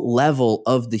single level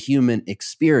of the human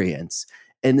experience.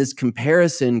 And this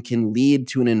comparison can lead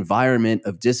to an environment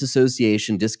of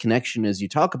disassociation, disconnection, as you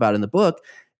talk about in the book.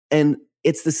 And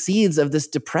it's the seeds of this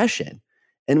depression.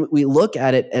 And we look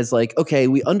at it as like, okay,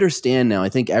 we understand now. I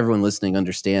think everyone listening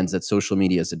understands that social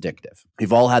media is addictive.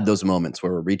 We've all had those moments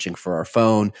where we're reaching for our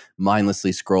phone,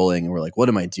 mindlessly scrolling, and we're like, what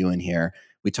am I doing here?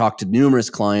 We talked to numerous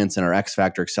clients in our X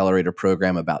Factor Accelerator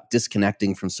program about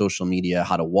disconnecting from social media,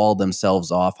 how to wall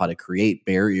themselves off, how to create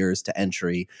barriers to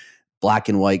entry, black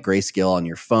and white grayscale on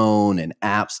your phone and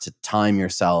apps to time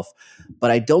yourself.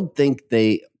 But I don't think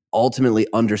they ultimately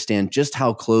understand just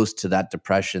how close to that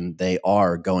depression they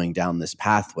are going down this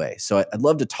pathway. So I'd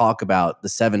love to talk about the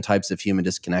 7 types of human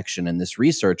disconnection and this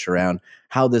research around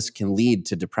how this can lead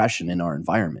to depression in our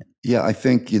environment. Yeah, I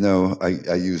think,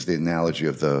 I use the analogy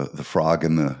of the frog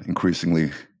in the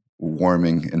increasingly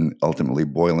warming and ultimately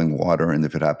boiling water. And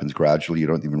if it happens gradually, you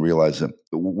don't even realize it.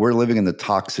 We're living in the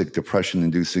toxic,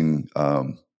 depression-inducing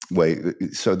way.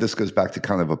 So this goes back to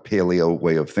kind of a paleo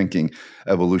way of thinking.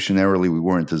 Evolutionarily, we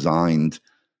weren't designed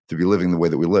to be living the way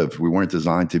that we live. We weren't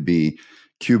designed to be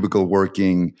cubicle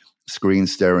working, screen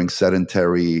staring,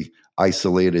 sedentary,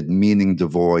 isolated, meaning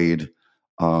devoid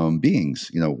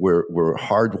beings. We're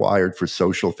hardwired for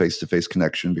social face-to-face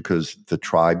connection because the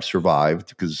tribe survived,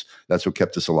 because that's what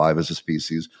kept us alive as a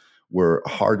species. We're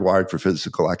hardwired for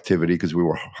physical activity because we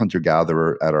were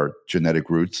hunter-gatherer at our genetic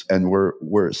roots, and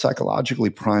we're psychologically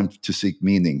primed to seek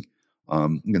meaning.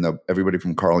 Everybody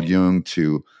from Carl Jung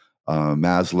to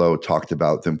Maslow talked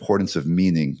about the importance of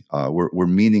meaning. We're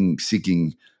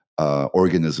meaning-seeking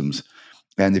organisms.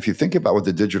 And if you think about what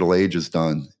the digital age has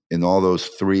done in all those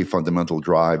 3 fundamental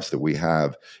drives that we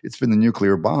have, it's been the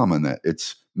nuclear bomb in that.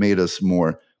 It's made us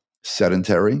more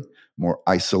sedentary, more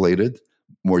isolated,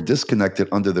 more disconnected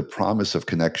under the promise of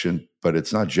connection, but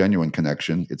it's not genuine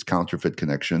connection, it's counterfeit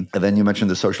connection. And then you mentioned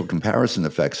the social comparison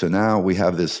effect. So now we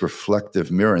have this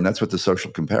reflective mirror, and that's what the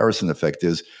social comparison effect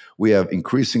is. We have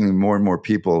increasingly more and more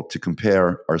people to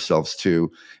compare ourselves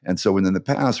to. And so when in the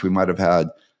past we might have had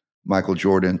Michael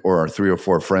Jordan or our 3 or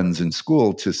 4 friends in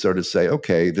school to sort of say,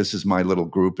 okay, this is my little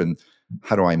group and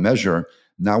how do I measure?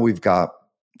 Now we've got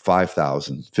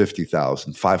 5,000,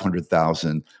 50,000,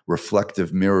 500,000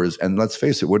 reflective mirrors. And let's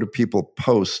face it, what do people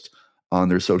post on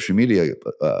their social media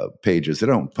pages? They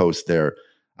don't post their,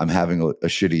 I'm having a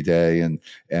shitty day and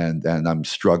I'm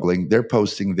struggling. They're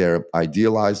posting their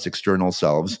idealized external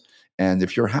selves. And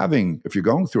if you're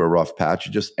going through a rough patch,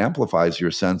 it just amplifies your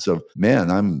sense of,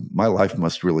 man, my life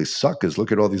must really suck because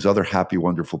look at all these other happy,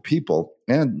 wonderful people.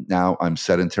 And now I'm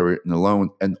sedentary and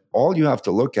alone. And all you have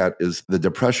to look at is the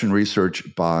depression research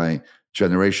by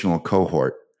generational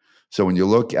cohort. So when you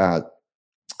look at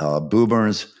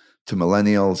boomers to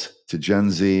millennials to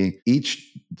Gen Z,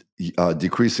 each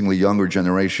decreasingly younger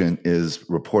generation is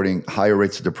reporting higher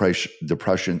rates of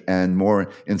depression and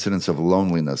more incidents of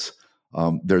loneliness.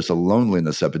 There's a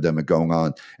loneliness epidemic going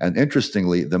on. And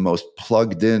interestingly, the most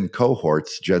plugged in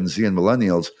cohorts, Gen Z and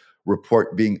millennials,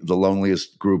 report being the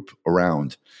loneliest group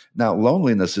around. Now,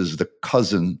 loneliness is the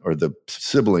cousin or the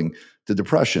sibling to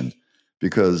depression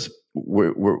because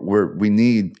we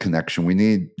need connection. We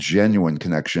need genuine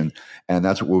connection. And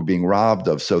that's what we're being robbed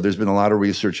of. So there's been a lot of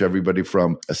research. Everybody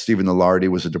from Stephen Ilardi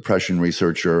was a depression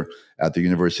researcher at the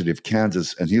University of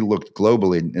Kansas, and he looked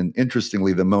globally. And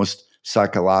interestingly, the most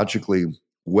psychologically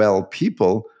well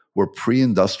people were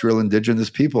pre-industrial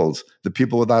indigenous peoples, the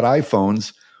people without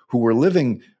iPhones who were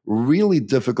living really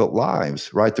difficult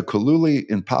lives, right? The Kululi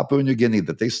in Papua New Guinea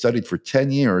that they studied for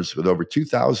 10 years with over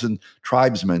 2,000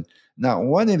 tribesmen. Now,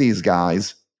 one of these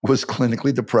guys was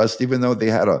clinically depressed, even though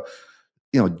they had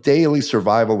daily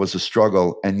survival was a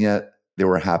struggle, and yet they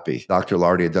were happy. Dr.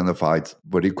 Lardy identified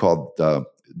what he called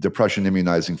depression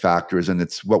immunizing factors, and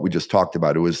it's what we just talked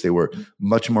about. It was they were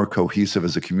much more cohesive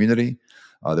as a community.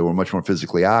 They were much more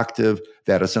physically active.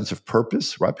 They had a sense of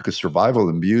purpose, right? Because survival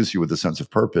imbues you with a sense of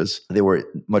purpose. They were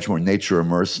much more nature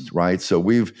immersed, right? So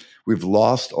we've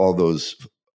lost all those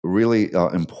really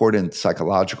important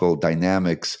psychological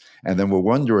dynamics, and then we're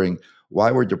wondering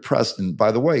why we're depressed. And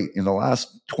by the way, in the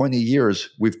last 20 years,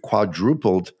 we've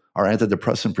quadrupled our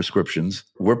antidepressant prescriptions.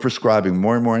 We're prescribing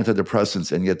more and more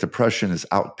antidepressants, and yet depression is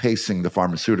outpacing the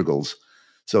pharmaceuticals.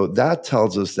 So that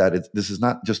tells us that this is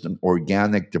not just an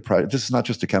organic depression. This is not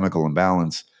just a chemical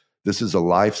imbalance. This is a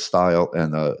lifestyle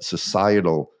and a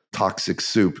societal toxic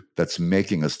soup that's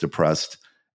making us depressed.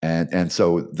 And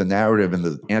so the narrative and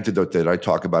the antidote that I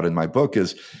talk about in my book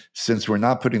is, since we're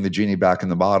not putting the genie back in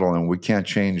the bottle and we can't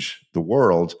change the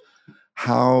world,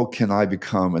 how can I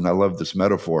become, and I love this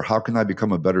metaphor, how can I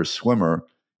become a better swimmer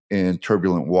in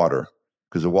turbulent water?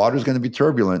 Because the water is going to be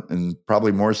turbulent, and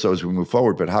probably more so as we move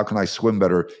forward, but how can I swim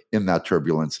better in that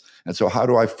turbulence? And so how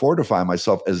do I fortify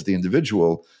myself as the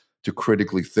individual to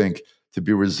critically think, to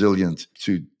be resilient,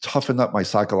 to toughen up my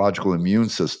psychological immune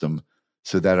system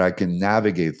so that I can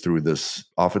navigate through this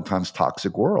oftentimes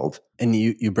toxic world? And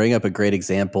you bring up a great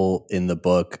example in the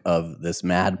book of this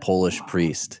mad Polish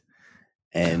priest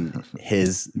and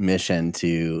his mission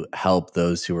to help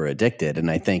those who are addicted.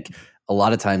 And I think a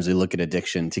lot of times we look at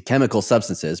addiction to chemical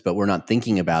substances, but we're not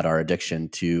thinking about our addiction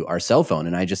to our cell phone.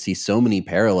 And I just see so many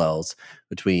parallels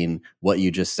between what you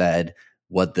just said,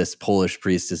 what this Polish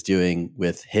priest is doing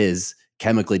with his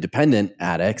chemically dependent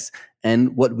addicts,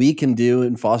 and what we can do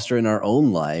and foster in our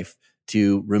own life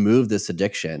to remove this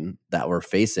addiction that we're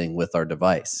facing with our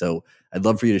device. So I'd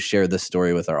love for you to share this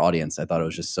story with our audience. I thought it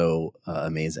was just so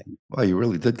amazing. Well, you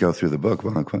really did go through the book.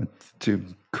 Well,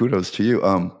 kudos to you.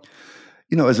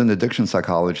 As an addiction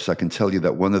psychologist, I can tell you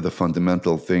that one of the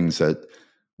fundamental things that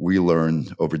we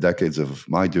learned over decades of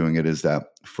my doing it is that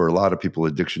for a lot of people,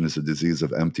 addiction is a disease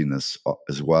of emptiness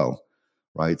as well,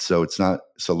 right? So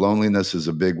loneliness is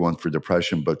a big one for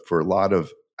depression, but for a lot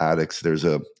of addicts, there's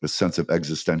a sense of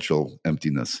existential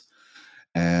emptiness.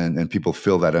 And people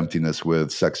fill that emptiness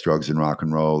with sex, drugs, and rock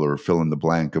and roll, or fill in the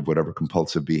blank of whatever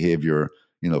compulsive behavior,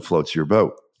 floats your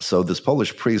boat. So this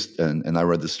Polish priest, and I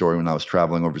read the story when I was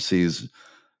traveling overseas,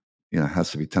 it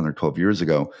has to be 10 or 12 years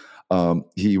ago.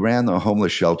 He ran a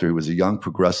homeless shelter. He was a young,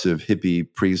 progressive, hippie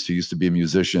priest who used to be a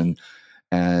musician.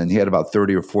 And he had about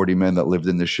 30 or 40 men that lived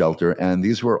in this shelter. And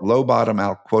these were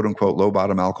quote unquote, low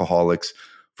bottom alcoholics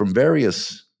from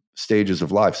various stages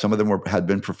of life. Some of them had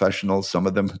been professionals, some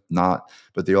of them not,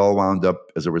 but they all wound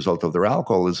up as a result of their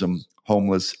alcoholism,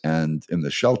 homeless and in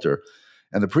the shelter.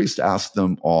 And the priest asked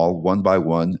them all one by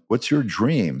one, "What's your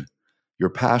dream, your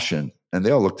passion?" And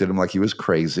they all looked at him like he was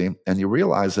crazy. And he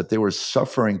realized that they were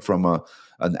suffering from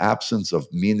an absence of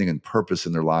meaning and purpose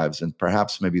in their lives. And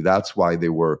perhaps maybe that's why they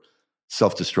were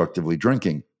self-destructively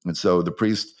drinking. And so the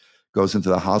priest goes into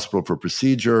the hospital for a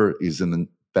procedure. He's in the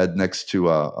bed next to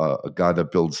a guy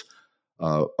that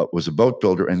was a boat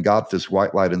builder, and got this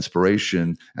white light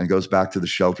inspiration, and goes back to the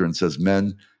shelter and says,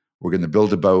 "Men, we're going to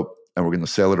build a boat and we're going to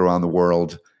sail it around the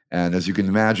world." And as you can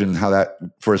imagine how that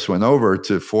first went over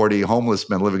to 40 homeless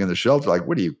men living in the shelter, like,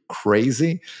 what are you,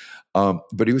 crazy?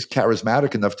 But he was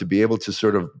charismatic enough to be able to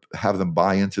sort of have them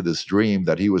buy into this dream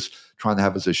that he was trying to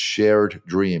have as a shared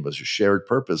dream, as a shared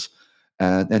purpose.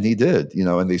 And he did,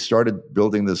 and they started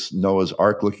building this Noah's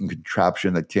Ark looking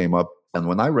contraption that came up. And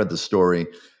when I read the story,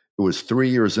 it was 3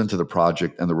 years into the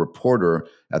project, and the reporter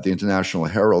at the International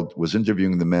Herald was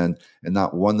interviewing the men, and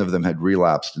not one of them had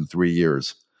relapsed in 3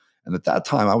 years. And at that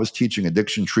time, I was teaching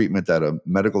addiction treatment at a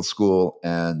medical school,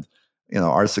 and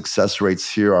our success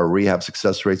rates here, our rehab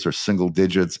success rates are single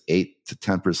digits, 8 to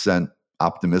 10%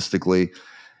 optimistically.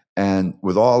 And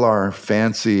with all our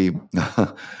fancy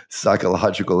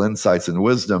psychological insights and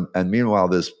wisdom, and meanwhile,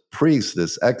 this priest,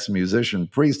 this ex-musician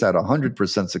priest, had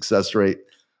 100% success rate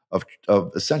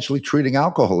of essentially treating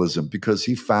alcoholism, because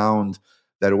he found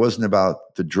that it wasn't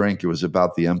about the drink, it was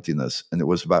about the emptiness, and it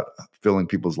was about filling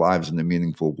people's lives in a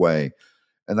meaningful way.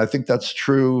 And I think that's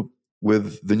true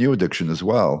with the new addiction as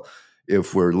well.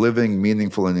 If we're living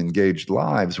meaningful and engaged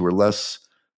lives, we're less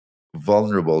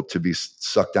vulnerable to be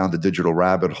sucked down the digital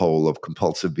rabbit hole of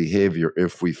compulsive behavior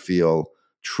if we feel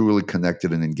truly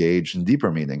connected and engaged in deeper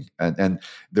meaning. And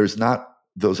there's not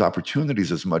those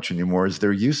opportunities as much anymore as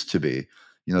there used to be.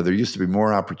 There used to be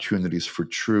more opportunities for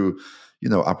true,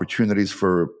 opportunities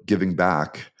for giving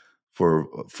back,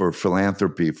 for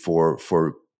philanthropy,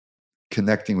 for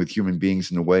connecting with human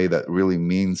beings in a way that really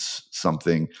means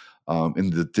something. In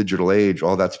the digital age,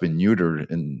 all that's been neutered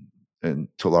in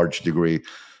to a large degree.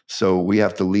 So we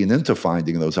have to lean into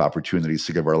finding those opportunities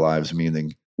to give our lives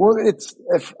meaning. Well,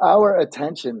 if our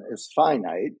attention is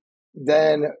finite,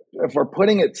 then if we're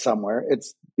putting it somewhere,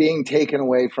 it's being taken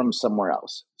away from somewhere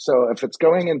else. So if it's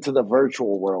going into the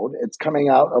virtual world, it's coming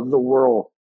out of the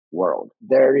real world.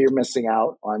 There you're missing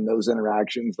out on those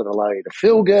interactions that allow you to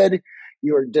feel good.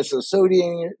 You're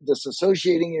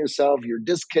disassociating yourself. You're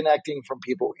disconnecting from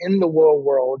people in the real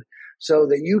world so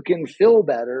that you can feel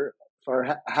better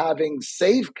for having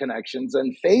safe connections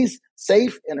and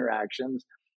safe interactions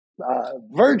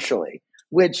virtually,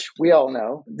 which we all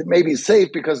know may be safe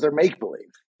because they're make-believe.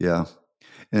 Yeah.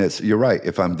 And you're right.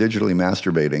 If I'm digitally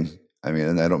masturbating, I mean,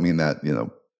 and I don't mean that,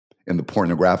 in the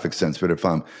pornographic sense, but if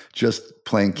I'm just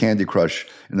playing Candy Crush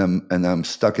and I'm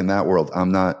stuck in that world,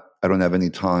 I don't have any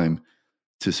time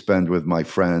to spend with my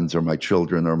friends or my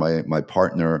children or my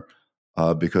partner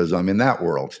because I'm in that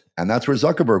world. And that's where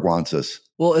Zuckerberg wants us.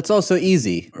 Well, it's also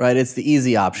easy, right? It's the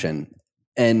easy option.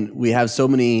 And we have so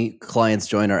many clients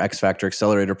join our X Factor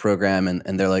Accelerator program,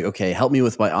 and they're like, okay, help me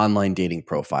with my online dating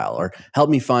profile, or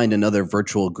help me find another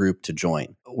virtual group to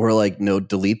join. We're like, no,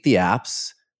 delete the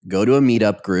apps, go to a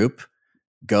meetup group,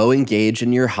 go engage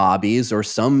in your hobbies or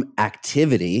some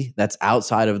activity that's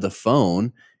outside of the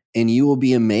phone, and you will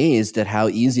be amazed at how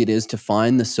easy it is to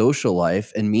find the social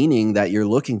life and meaning that you're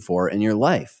looking for in your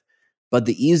life. But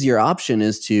the easier option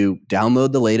is to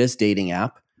download the latest dating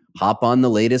app, hop on the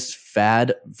latest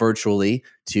fad virtually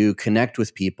to connect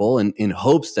with people in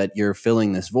hopes that you're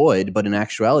filling this void. But in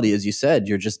actuality, as you said,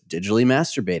 you're just digitally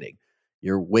masturbating.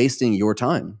 You're wasting your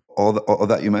time. all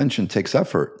that you mentioned takes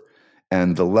effort.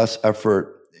 And the less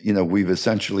effort, we've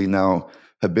essentially now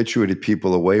habituated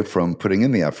people away from putting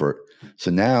in the effort.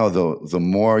 So now the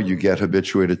more you get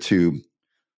habituated to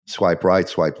swipe right,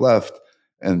 swipe left,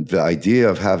 and the idea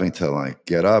of having to like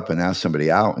get up and ask somebody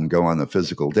out and go on a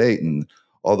physical date and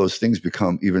all those things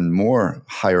become even more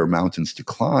higher mountains to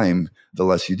climb the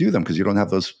less you do them, because you don't have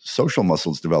those social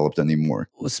muscles developed anymore.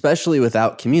 Especially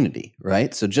without community,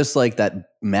 right? So just like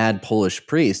that mad Polish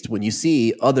priest, when you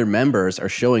see other members are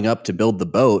showing up to build the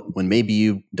boat when maybe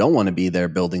you don't want to be there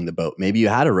building the boat, maybe you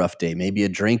had a rough day, maybe a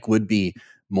drink would be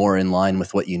more in line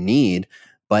with what you need,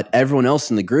 but everyone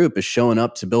else in the group is showing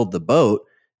up to build the boat,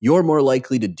 you're more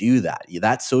likely to do that.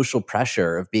 That social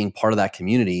pressure of being part of that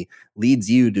community leads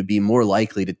you to be more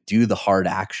likely to do the hard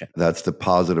action. That's the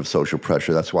positive social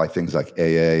pressure. That's why things like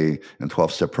AA and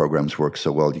 12-step programs work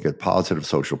so well. You get positive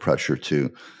social pressure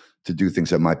to do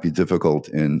things that might be difficult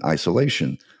in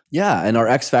isolation. Yeah, and our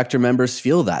X Factor members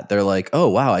feel that. They're like, oh,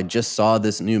 wow, I just saw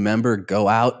this new member go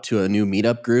out to a new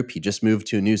meetup group. He just moved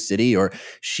to a new city, or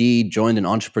she joined an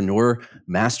entrepreneur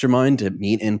mastermind to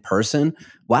meet in person.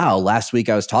 Wow, last week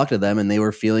I was talking to them and they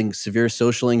were feeling severe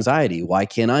social anxiety. Why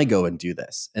can't I go and do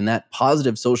this? And that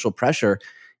positive social pressure,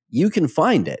 you can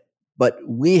find it. But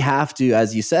we have to,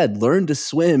 as you said, learn to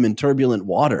swim in turbulent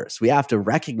waters. We have to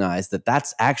recognize that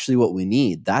that's actually what we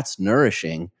need. That's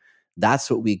nourishing. That's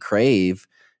what we crave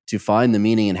to find the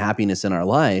meaning and happiness in our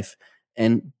life,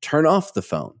 and turn off the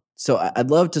phone. So I'd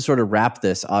love to sort of wrap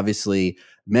this. Obviously,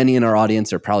 many in our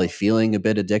audience are probably feeling a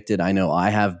bit addicted. I know I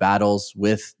have battles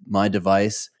with my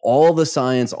device. All the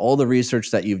science, all the research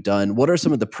that you've done, what are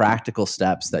some of the practical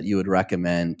steps that you would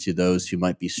recommend to those who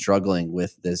might be struggling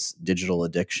with this digital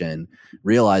addiction,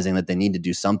 realizing that they need to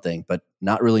do something, but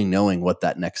not really knowing what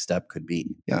that next step could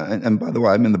be? Yeah. And by the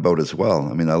way, I'm in the boat as well.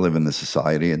 I mean, I live in this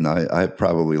society, and I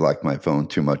probably like my phone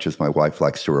too much, as my wife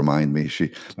likes to remind me.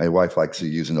 My wife likes to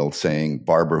use an old saying,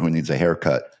 barber who needs a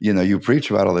haircut. You preach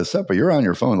about all this stuff, but you're on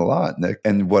your phone a lot, Nick.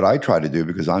 And what I try to do,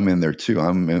 because I'm in there too,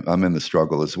 I'm in the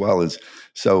struggle as well, is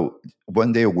so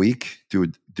one day a week,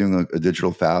 doing a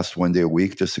digital fast, one day a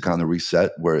week, just to kind of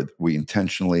reset, where we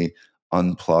intentionally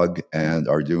unplug and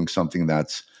are doing something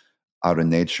that's out in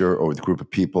nature or with a group of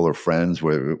people or friends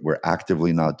where we're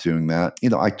actively not doing that.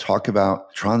 I talk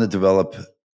about trying to develop,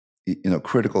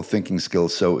 critical thinking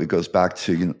skills. So it goes back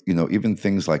to, even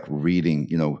things like reading,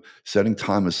 setting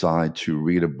time aside to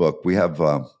read a book. I have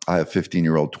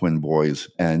 15-year-old twin boys,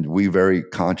 and we very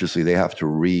consciously, they have to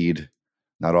read,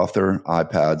 not off their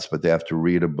iPads, but they have to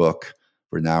read a book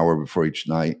for an hour before each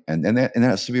night. And it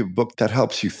has to be a book that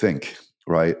helps you think,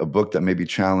 right? A book that maybe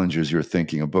challenges your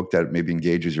thinking, a book that maybe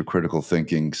engages your critical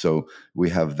thinking. So we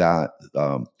have that,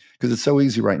 because it's so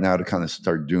easy right now to kind of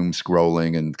start doom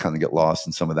scrolling and kind of get lost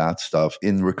in some of that stuff.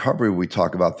 In recovery, we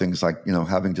talk about things like,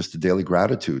 having just a daily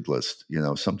gratitude list.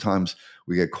 Sometimes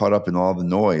we get caught up in all the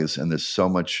noise, and there's so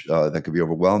much that could be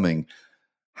overwhelming.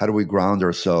 How do we ground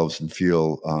ourselves and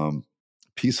feel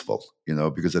peaceful?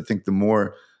 Because I think the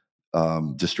more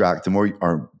the more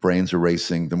our brains are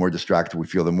racing, the more distracted we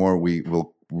feel, the more we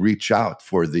will reach out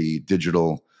for the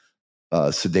digital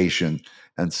sedation.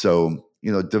 And so,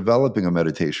 developing a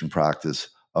meditation practice,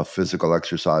 a physical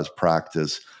exercise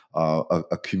practice,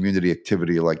 a community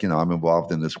activity, like, I'm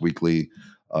involved in this weekly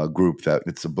group that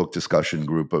it's a book discussion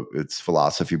group. It's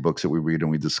philosophy books that we read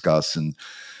and we discuss, and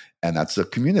that's a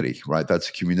community, right? That's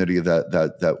a community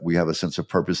that we have a sense of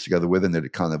purpose together with, and that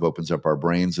it kind of opens up our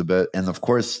brains a bit. And of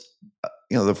course,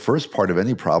 the first part of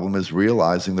any problem is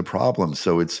realizing the problem.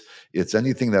 So it's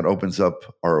anything that opens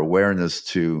up our awareness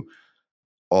to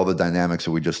all the dynamics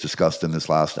that we just discussed in this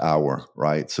last hour,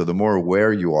 right? So the more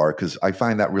aware you are, because I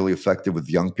find that really effective with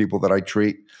young people that I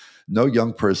treat. No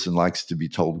young person likes to be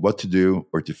told what to do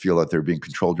or to feel that they're being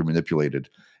controlled or manipulated.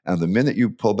 And the minute you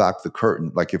pull back the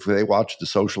curtain, like if they watch The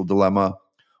Social Dilemma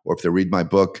or if they read my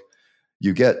book,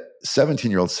 you get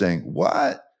 17-year-olds saying,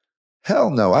 what?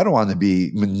 Hell no, I don't want to be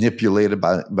manipulated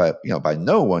by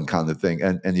no one, kind of thing.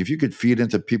 And if you could feed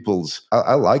into people's,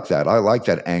 I like that. I like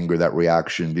that anger, that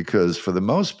reaction, because for the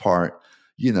most part,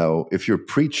 if you're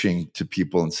preaching to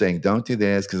people and saying, don't do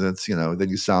this, because it's, then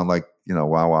you sound like,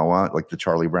 wow, like the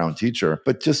Charlie Brown teacher.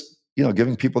 But just,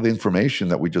 giving people the information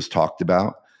that we just talked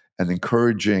about and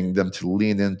encouraging them to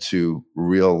lean into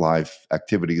real life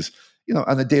activities,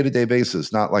 on a day-to-day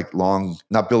basis, not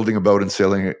building a boat and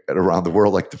sailing it around the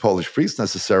world like the Polish priest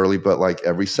necessarily, but like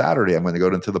every Saturday, I'm going to go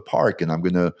into the park and I'm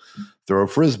going to throw a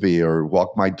Frisbee or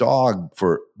walk my dog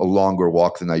for a longer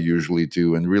walk than I usually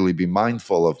do, and really be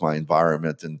mindful of my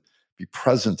environment and be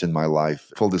present in my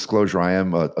life. Full disclosure, I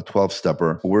am a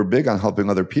 12-stepper. We're big on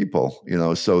helping other people,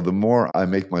 so the more I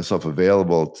make myself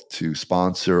available to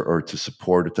sponsor or to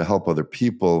support or to help other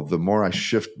people, the more I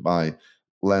shift my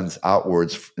lens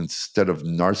outwards instead of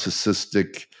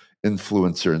narcissistic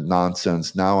influencer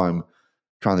nonsense. Now I'm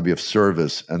trying to be of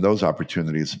service, and those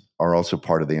opportunities are also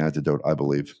part of the antidote, I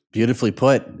believe. Beautifully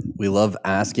put. We love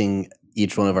asking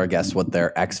each one of our guests what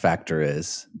their X factor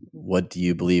is. What do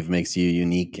you believe makes you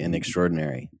unique and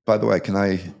extraordinary? By the way,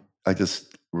 I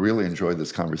just really enjoyed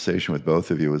this conversation with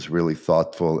both of you. It was really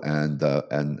thoughtful and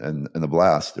a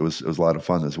blast. It was a lot of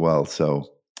fun as well. So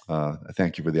I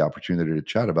thank you for the opportunity to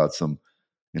chat about some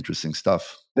interesting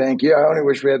stuff. Thank you. I only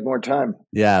wish we had more time.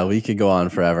 Yeah, we could go on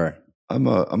forever. I'm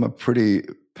a pretty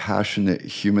passionate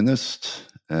humanist,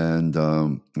 and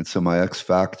so my X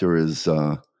factor is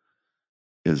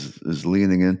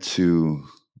leaning into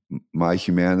my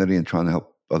humanity and trying to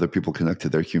help other people connect to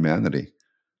their humanity.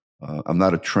 I'm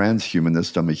not a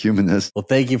transhumanist, I'm a humanist. Well,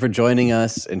 thank you for joining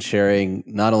us and sharing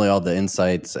not only all the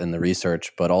insights and the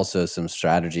research, but also some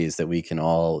strategies that we can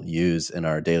all use in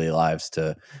our daily lives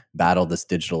to battle this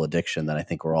digital addiction that I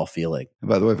think we're all feeling. And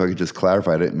by the way, if I could just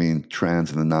clarify, I didn't mean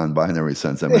trans in the non-binary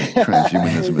sense. I mean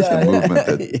transhumanism is the movement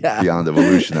that's beyond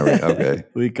evolutionary. Okay.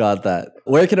 We got that.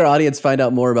 Where can our audience find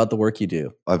out more about the work you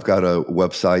do? I've got a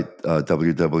website,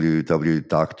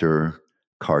 www.drkardaras.com,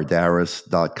 Kardaras.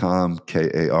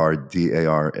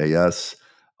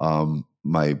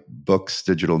 My books,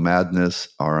 Digital Madness,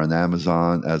 are on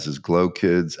Amazon, as is Glow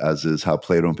Kids, as is How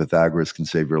Plato and Pythagoras Can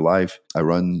Save Your Life. I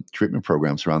run treatment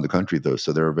programs around the country, though,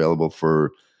 so they're available to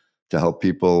help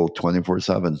people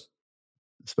 24/7,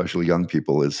 especially young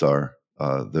people is the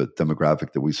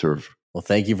demographic that we serve. Well,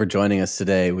 thank you for joining us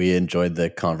today. We enjoyed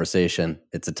the conversation.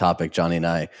 It's a topic Johnny and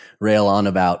I rail on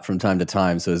about from time to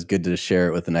time, so it's good to share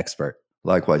it with an expert.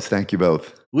 Likewise. Thank you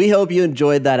both. We hope you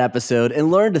enjoyed that episode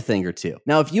and learned a thing or two.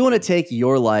 Now, if you want to take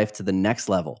your life to the next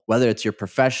level, whether it's your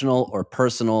professional or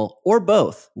personal or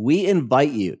both, we invite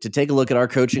you to take a look at our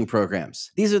coaching programs.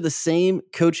 These are the same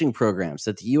coaching programs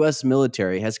that the U.S.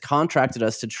 military has contracted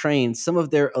us to train some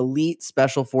of their elite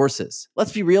special forces.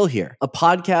 Let's be real here. A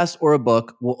podcast or a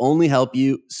book will only help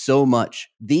you so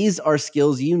much. These are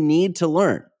skills you need to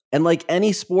learn. And like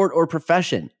any sport or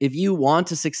profession, if you want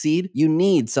to succeed, you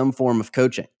need some form of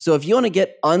coaching. So if you want to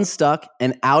get unstuck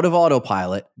and out of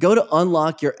autopilot, go to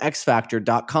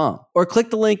unlockyourxfactor.com or click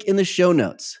the link in the show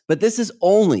notes. But this is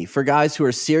only for guys who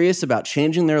are serious about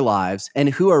changing their lives and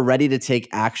who are ready to take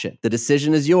action. The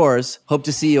decision is yours. Hope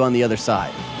to see you on the other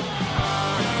side.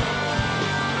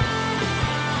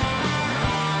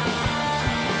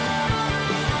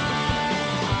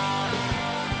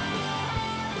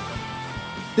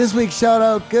 This week's shout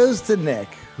out goes to Nick,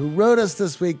 who wrote us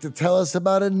this week to tell us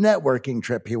about a networking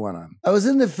trip he went on. I was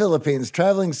in the Philippines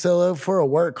traveling solo for a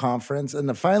work conference and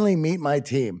to finally meet my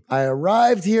team. I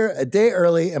arrived here a day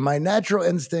early and my natural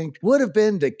instinct would have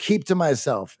been to keep to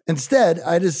myself. Instead,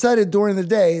 I decided during the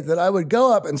day that I would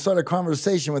go up and start a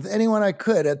conversation with anyone I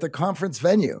could at the conference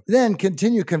venue, then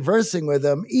continue conversing with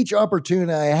them each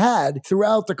opportunity I had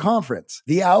throughout the conference.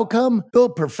 The outcome?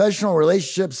 Built professional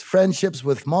relationships, friendships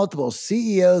with multiple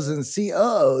CEOs and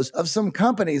COOs of some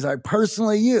companies I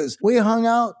personally use. We hung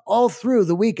out all through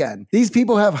the weekend. These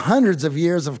people have hundreds of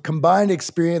years of combined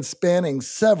experience spanning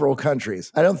several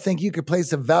countries. I don't think you could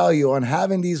place a value on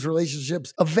having these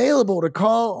relationships available to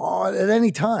call on at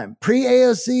any time.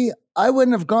 Pre-AOC, I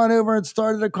wouldn't have gone over and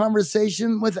started a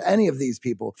conversation with any of these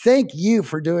people. Thank you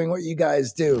for doing what you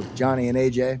guys do, Johnny and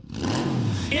AJ.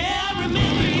 Yeah, I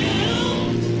remember you.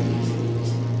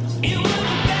 You were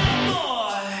the bad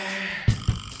boy.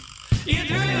 You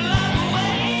threw your love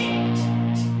away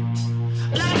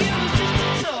like it was just a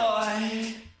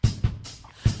toy.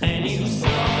 And you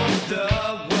sold the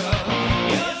world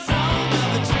your song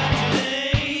of a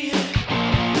tragedy.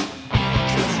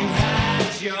 'Cause you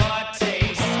had your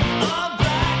taste of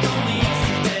black only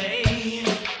yesterday.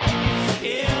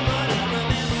 Yeah, but I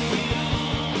remember you.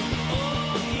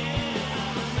 Oh yeah,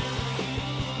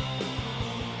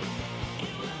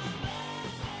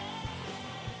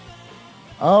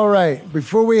 All right,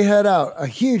 before we head out, a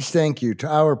huge thank you to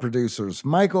our producers,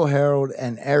 Michael Harold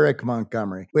and Eric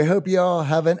Montgomery. We hope you all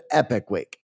have an epic week.